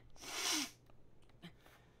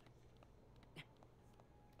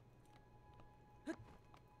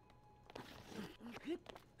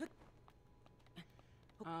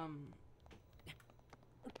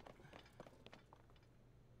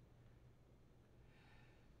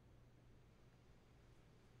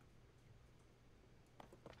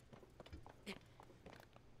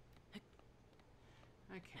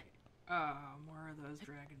 Okay. Oh, more of those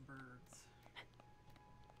dragon birds.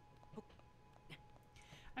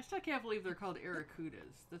 I still can't believe they're called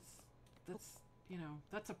Aracudas. That's, you know,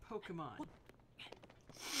 that's a Pokemon.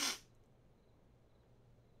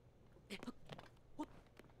 You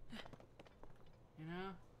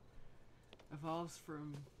know? Evolves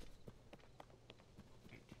from...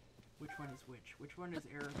 Wait. Which one is which? Which one is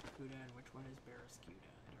Aracuda and which one is Barrascuda?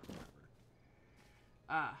 I don't remember.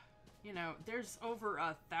 Ah. You know, there's over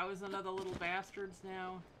 1,000 of the little bastards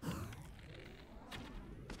now.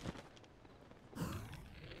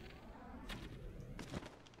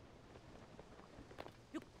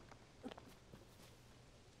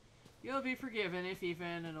 You'll be forgiven if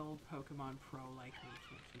even an old Pokemon pro like me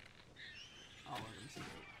can't keep all of them secret.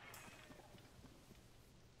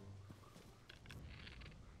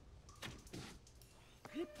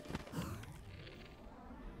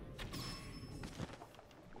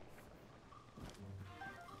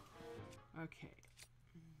 Okay.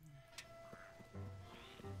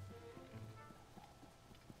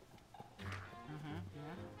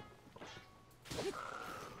 Yeah.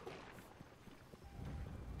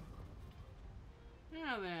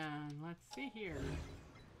 Now then, let's see here.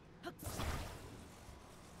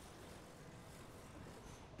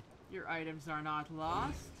 Your items are not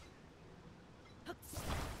lost.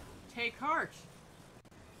 Take heart.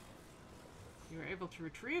 You are able to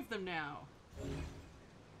retrieve them now.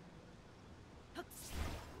 I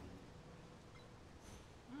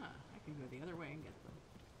can go the other way and get them.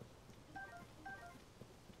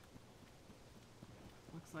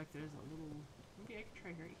 Looks like there's a little... Maybe I can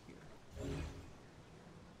try right here.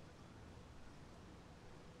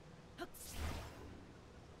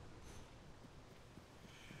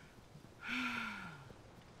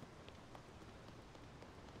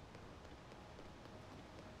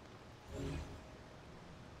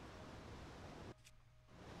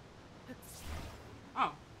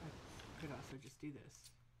 Oh, I could also just do this.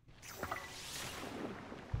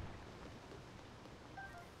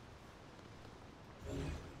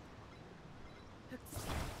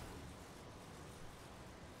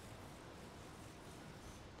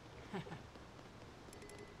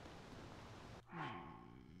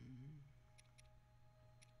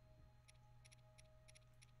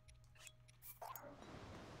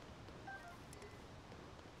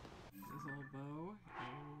 This little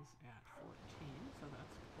bow is at 14, so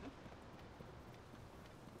that's good.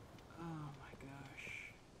 Oh my gosh.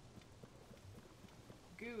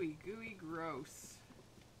 Gooey, gooey, gross.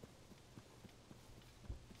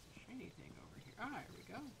 There's a shiny thing over here. Ah, here we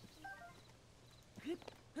go.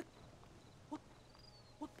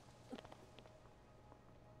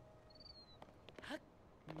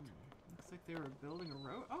 Looks like they were building a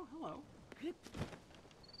road. Oh, hello.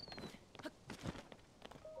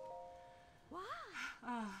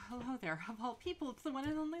 Hello there. Of all people, it's the one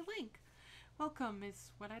and only Link. Welcome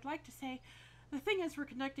is what I'd like to say. The thing is, we're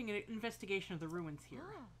conducting an investigation of the ruins here.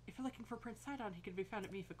 If you're looking for Prince Sidon, he can be found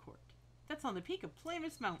at Mifa Court. That's on the peak of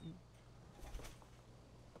Plamis Mountain.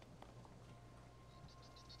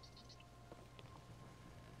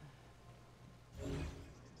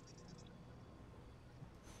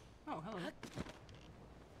 Oh, hello.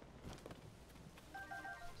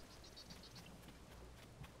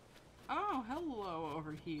 Oh, hello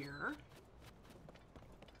over here.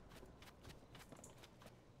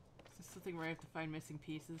 Is this something where I have to find missing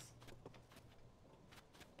pieces?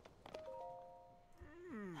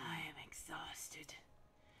 I am exhausted.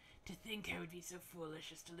 To think I would be so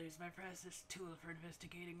foolish as to lose my precious tool for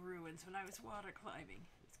investigating ruins when I was water climbing.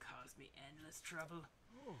 It's caused me endless trouble.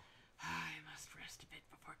 I must rest a bit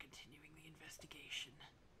before continuing the investigation.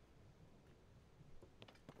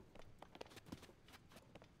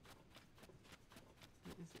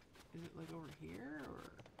 Is it like over here,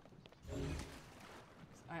 or?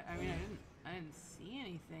 I mean, I didn't see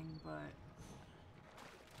anything, but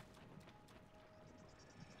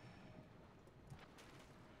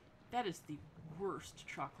that is the worst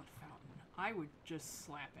chocolate fountain. I would just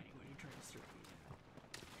slap anyone who tried to serve me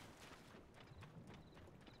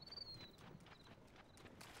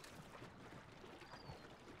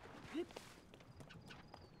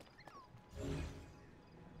that.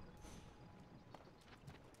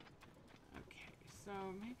 Okay, so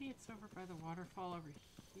maybe it's over by the waterfall over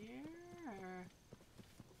here, or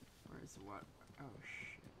where is the water? Oh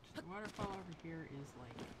shit! The waterfall over here is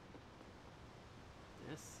like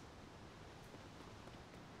this.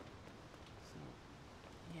 So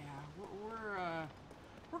yeah,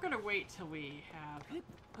 we're gonna wait till we have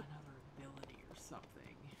another ability or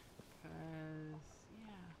something, cause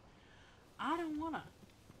yeah, I don't wanna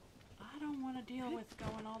deal with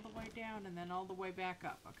going all the way down and then all the way back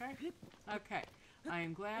up. Okay. Okay. I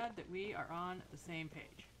am glad that we are on the same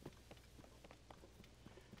page.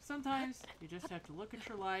 Sometimes you just have to look at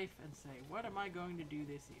your life and say, what am I going to do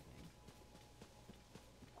this evening?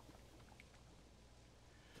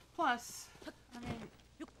 Plus, I mean,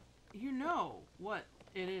 you know what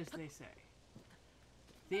it is they say.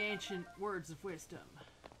 The ancient words of wisdom,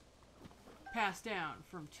 passed down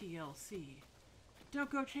from TLC.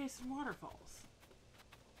 Don't go chasing waterfalls.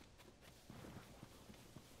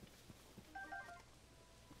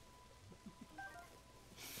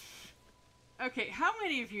 Okay, how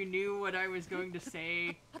many of you knew what I was going to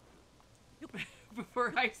say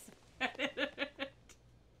before I said it?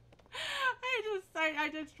 I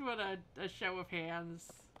just want a show of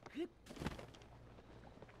hands.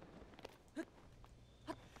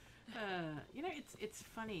 You know, it's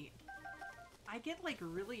funny. I get like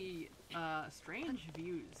really strange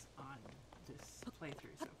views on this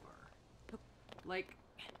playthrough so far. Like,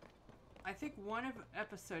 I think one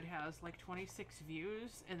episode has like 26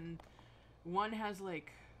 views, and one has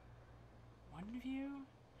like 1 view,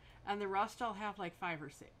 and the rest all have like 5 or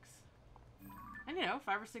 6. And you know,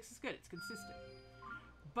 5 or 6 is good, it's consistent.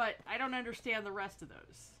 But I don't understand the rest of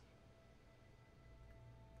those.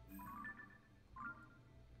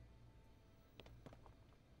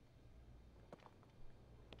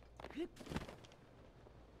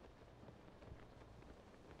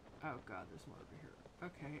 Oh god, there's more over here.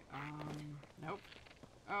 Okay, nope.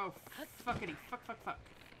 Oh, fuckity, fuck.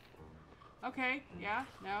 Okay, yeah,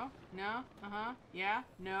 no, yeah, no, yeah,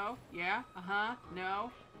 no.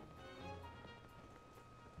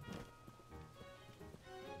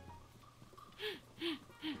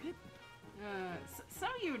 So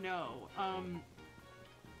you know,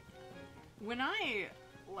 when I,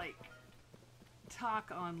 like,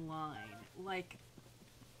 talk online, like,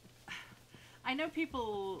 I know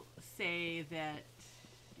people say that,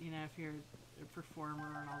 you know, if you're a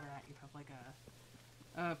performer and all that, you have like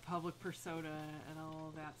a public persona and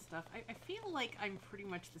all that stuff. I feel like I'm pretty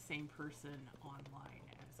much the same person online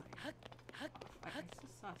as I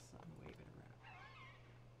just saw something waving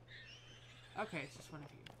around. Okay, it's just one of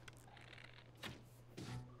you.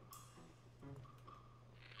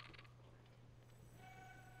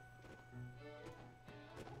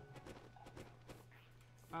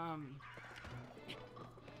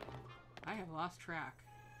 I have lost track.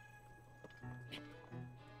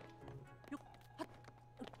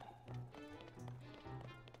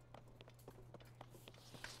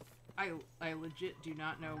 I legit do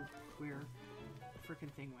not know where the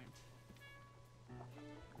frickin' thing went.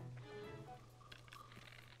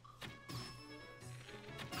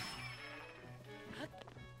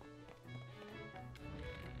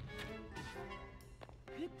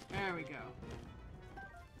 There we go.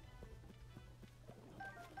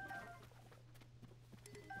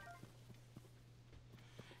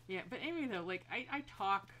 Yeah, but anyway though, like, I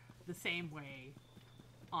talk the same way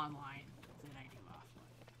online than I do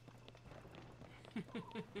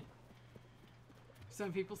offline.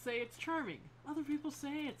 Some people say it's charming. Other people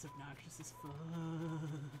say it's obnoxious as fuck.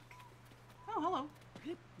 Oh, hello.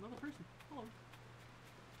 Another person. Hello.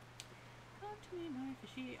 Come to me, my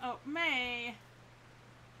fishy. Oh, May!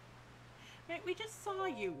 May, we just saw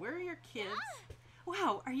you. Where are your kids?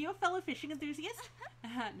 Wow, are you a fellow fishing enthusiast?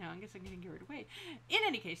 No, I guess I'm getting carried away. In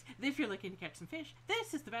any case, if you're looking to catch some fish,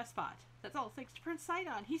 this is the best spot. That's all thanks to Prince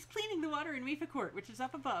Sidon. He's cleaning the water in Mifa Court, which is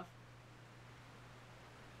up above.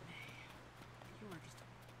 You are just a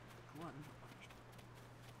glutton for punishment.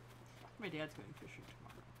 My dad's going fishing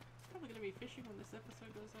tomorrow. He's probably going to be fishing when this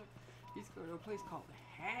episode goes up. He's going to a place called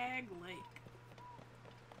Hag Lake,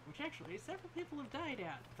 which actually several people have died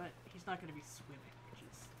at, but he's not going to be swimming, which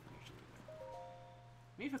is usually good.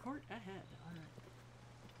 Mifa Court ahead. All right.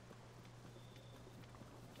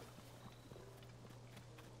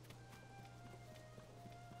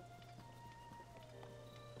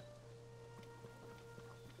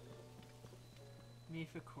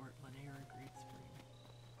 Mifa Court, Lanera, Great Spring.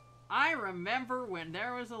 I remember when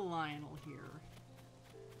there was a Lionel here.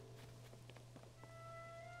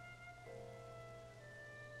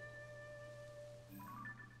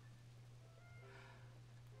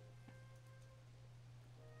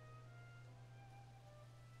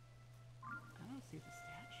 I don't see the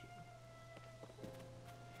statue.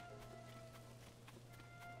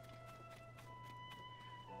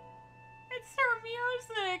 It's her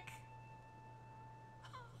music!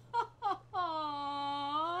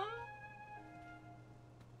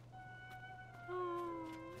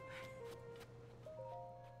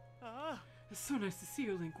 It's so nice to see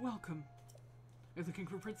you, Link. Welcome. You're looking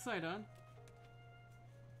for Prince Sidon?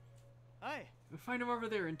 Aye. You'll find him over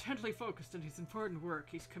there, intently focused on his important work.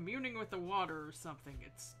 He's communing with the water or something.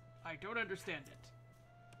 I don't understand it.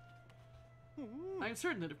 I am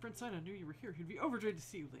certain that if Prince Sidon knew you were here, he'd be overjoyed to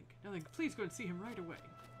see you, Link. Now then, please go and see him right away.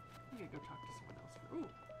 I'm gonna go talk to someone else for— Ooh,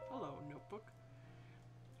 hello, notebook.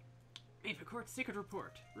 Mifa Court's secret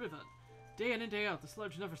report. Riven. Day in and day out, the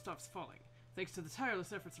sludge never stops falling. Thanks to the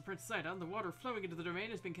tireless efforts of Prince Sidon, the water flowing into the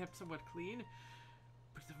domain has been kept somewhat clean.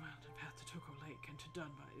 But the mountain path to Toko Lake and to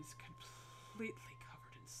Dunma is completely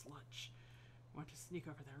covered in sludge. Want to sneak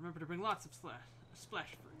over there. Remember to bring lots of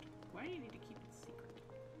splash fruit. Why do you need to keep it secret?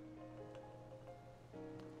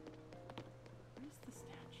 Where's the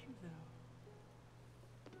statue, though?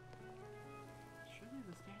 Surely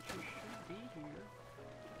the statue should be here.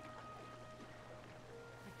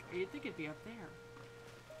 You'd think it'd be up there.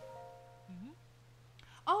 Mm-hmm.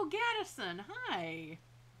 Oh, Gaddison, hi!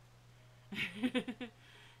 Keep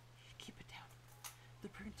it down. The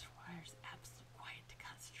prince requires absolute quiet to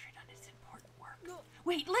concentrate on his important work. No.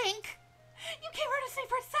 Wait, Link! You came here to see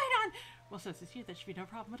Prince Sidon! Well, since it's you, that should be no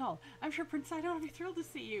problem at all. I'm sure Prince Sidon will be thrilled to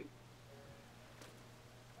see you.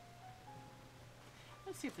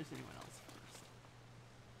 Let's see if there's anyone else first.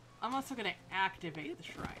 I'm also going to activate the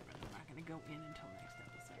shrine, but I'm not going to go in until next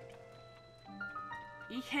episode.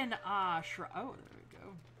 Ichen shrine. Oh, there we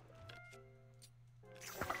go.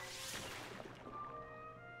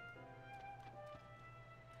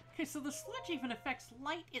 Okay, so the sludge even affects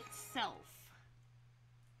light itself.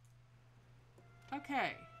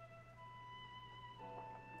 Okay.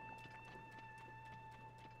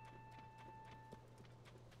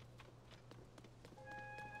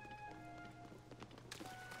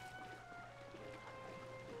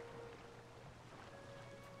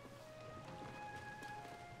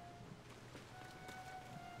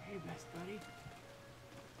 Hey, best buddy.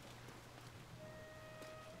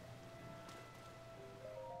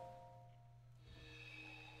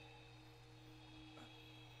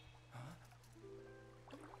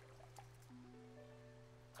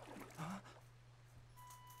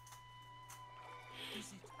 Is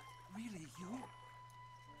it really you?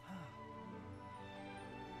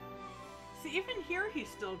 See, even here he's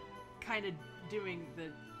still kind of doing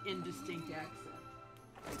the indistinct accent.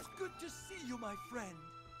 It's good to see you, my friend.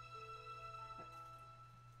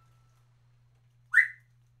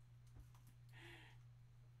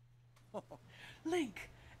 Link,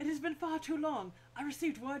 it has been far too long. I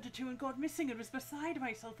received word that you and gone missing and was beside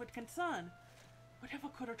myself with concern. Whatever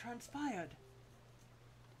could have transpired?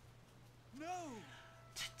 No!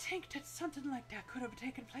 To think that something like that could have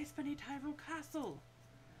taken place beneath Hyrule Castle.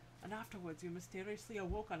 And afterwards you mysteriously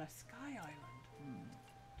awoke on a sky island.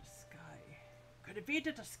 The sky. Could it be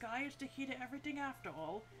that the sky is the key to everything after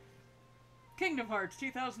all? Kingdom Hearts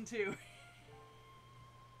 2002.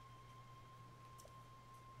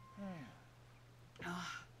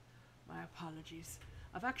 My apologies.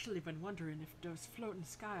 I've actually been wondering if those floating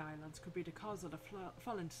sky islands could be the cause of the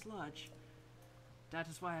fallen sludge. That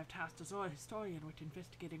is why I've tasked a Zora historian with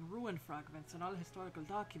investigating ruin fragments and all historical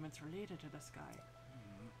documents related to the sky.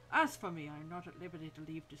 As for me, I am not at liberty to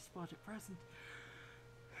leave this spot at present,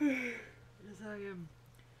 as I am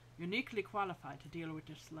uniquely qualified to deal with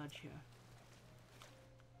this sludge here.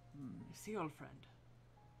 You see, old friend,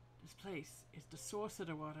 this place is the source of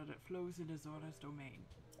the water that flows into Zora's domain.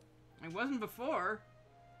 It wasn't before.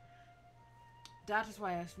 That is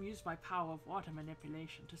why I've used my power of water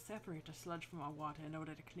manipulation to separate the sludge from our water in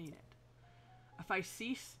order to clean it. If I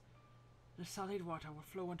cease, the solid water will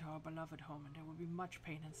flow into our beloved home and there will be much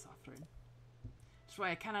pain and suffering. That's why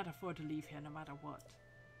I cannot afford to leave here no matter what.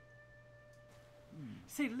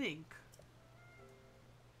 Say, Link,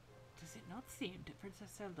 does it not seem that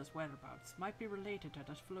Princess Zelda's whereabouts might be related to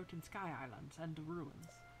the floating sky islands and the ruins?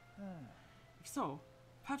 If so,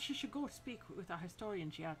 perhaps you should go speak with our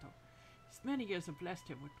historian Giotto. His many years have blessed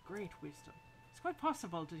him with great wisdom. It's quite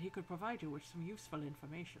possible that he could provide you with some useful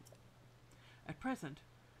information. At present,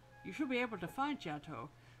 you should be able to find Giotto,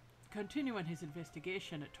 continuing his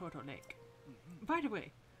investigation at Toto Lake. By the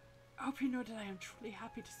way, I hope you know that I am truly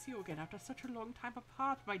happy to see you again after such a long time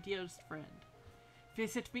apart, my dearest friend.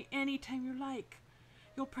 Visit me anytime you like.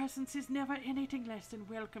 Your presence is never anything less than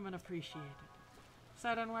welcome and appreciated.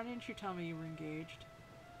 Sidon, why didn't you tell me you were engaged?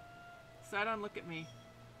 Sidon, look at me.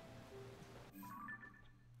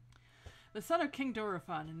 The son of King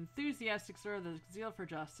Dorephan, an enthusiastic sir of the zeal for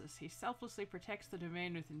justice, he selflessly protects the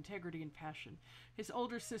domain with integrity and passion. His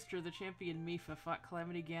older sister, the champion Mipha, fought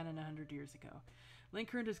Calamity Ganon 100 years ago.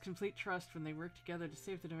 Link earned his complete trust when they worked together to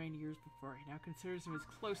save the domain years before. He now considers him his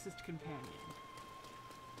closest companion.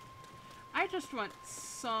 I just want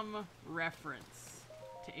some reference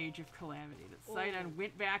to Age of Calamity, that Sidon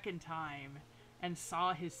went back in time and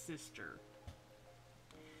saw his sister.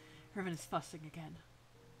 Herman is fussing again.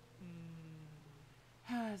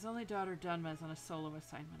 His only daughter Dunma is on a solo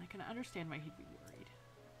assignment. I can understand why he'd be worried.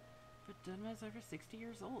 But Dunma's over 60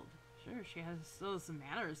 years old. Sure, she still has some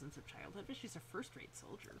mannerisms of childhood, but she's a first-rate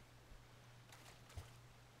soldier.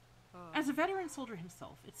 As a veteran soldier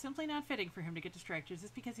himself, it's simply not fitting for him to get distracted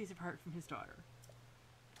just because he's apart from his daughter.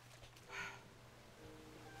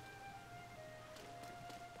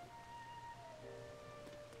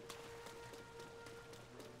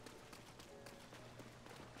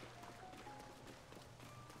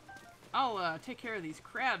 I'll take care of these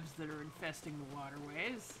crabs that are infesting the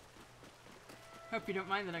waterways. Hope you don't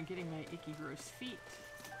mind that I'm getting my icky gross feet.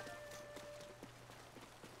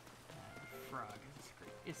 Frog is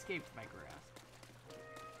great. escaped my grasp.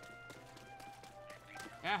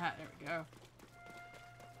 Aha, there we go.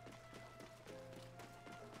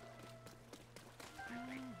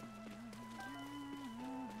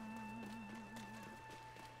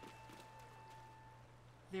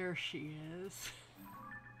 There she is.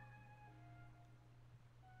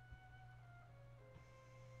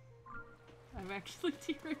 I'm actually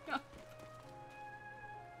tearing up.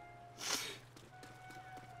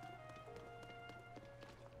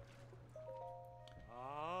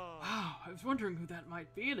 Wow, I was wondering who that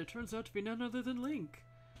might be, and it turns out to be none other than Link.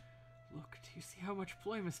 Look, do you see how much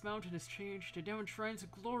Ploymus Mountain has changed? It now enshrines a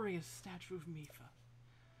glorious statue of Mifa.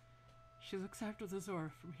 She looks after the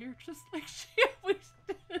Zora from here just like she always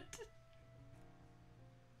did.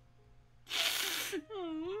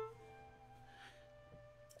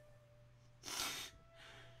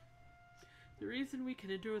 The reason we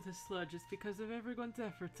can endure this sludge is because of everyone's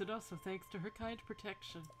efforts, and also thanks to her kind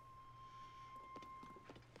protection.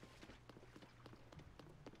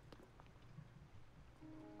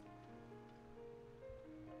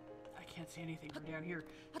 I can't see anything from down here.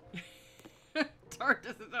 Tart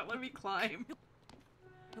doesn't let me climb.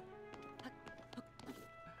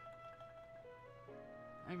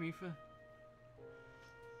 Hi, Mifa.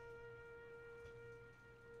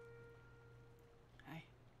 Hi.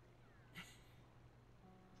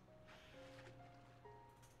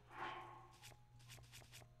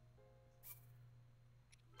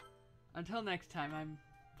 Until next time, I'm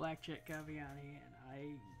Blackjack Gaviani, and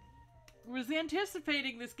I was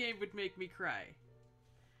anticipating this game would make me cry.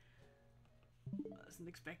 Wasn't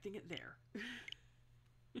expecting it there.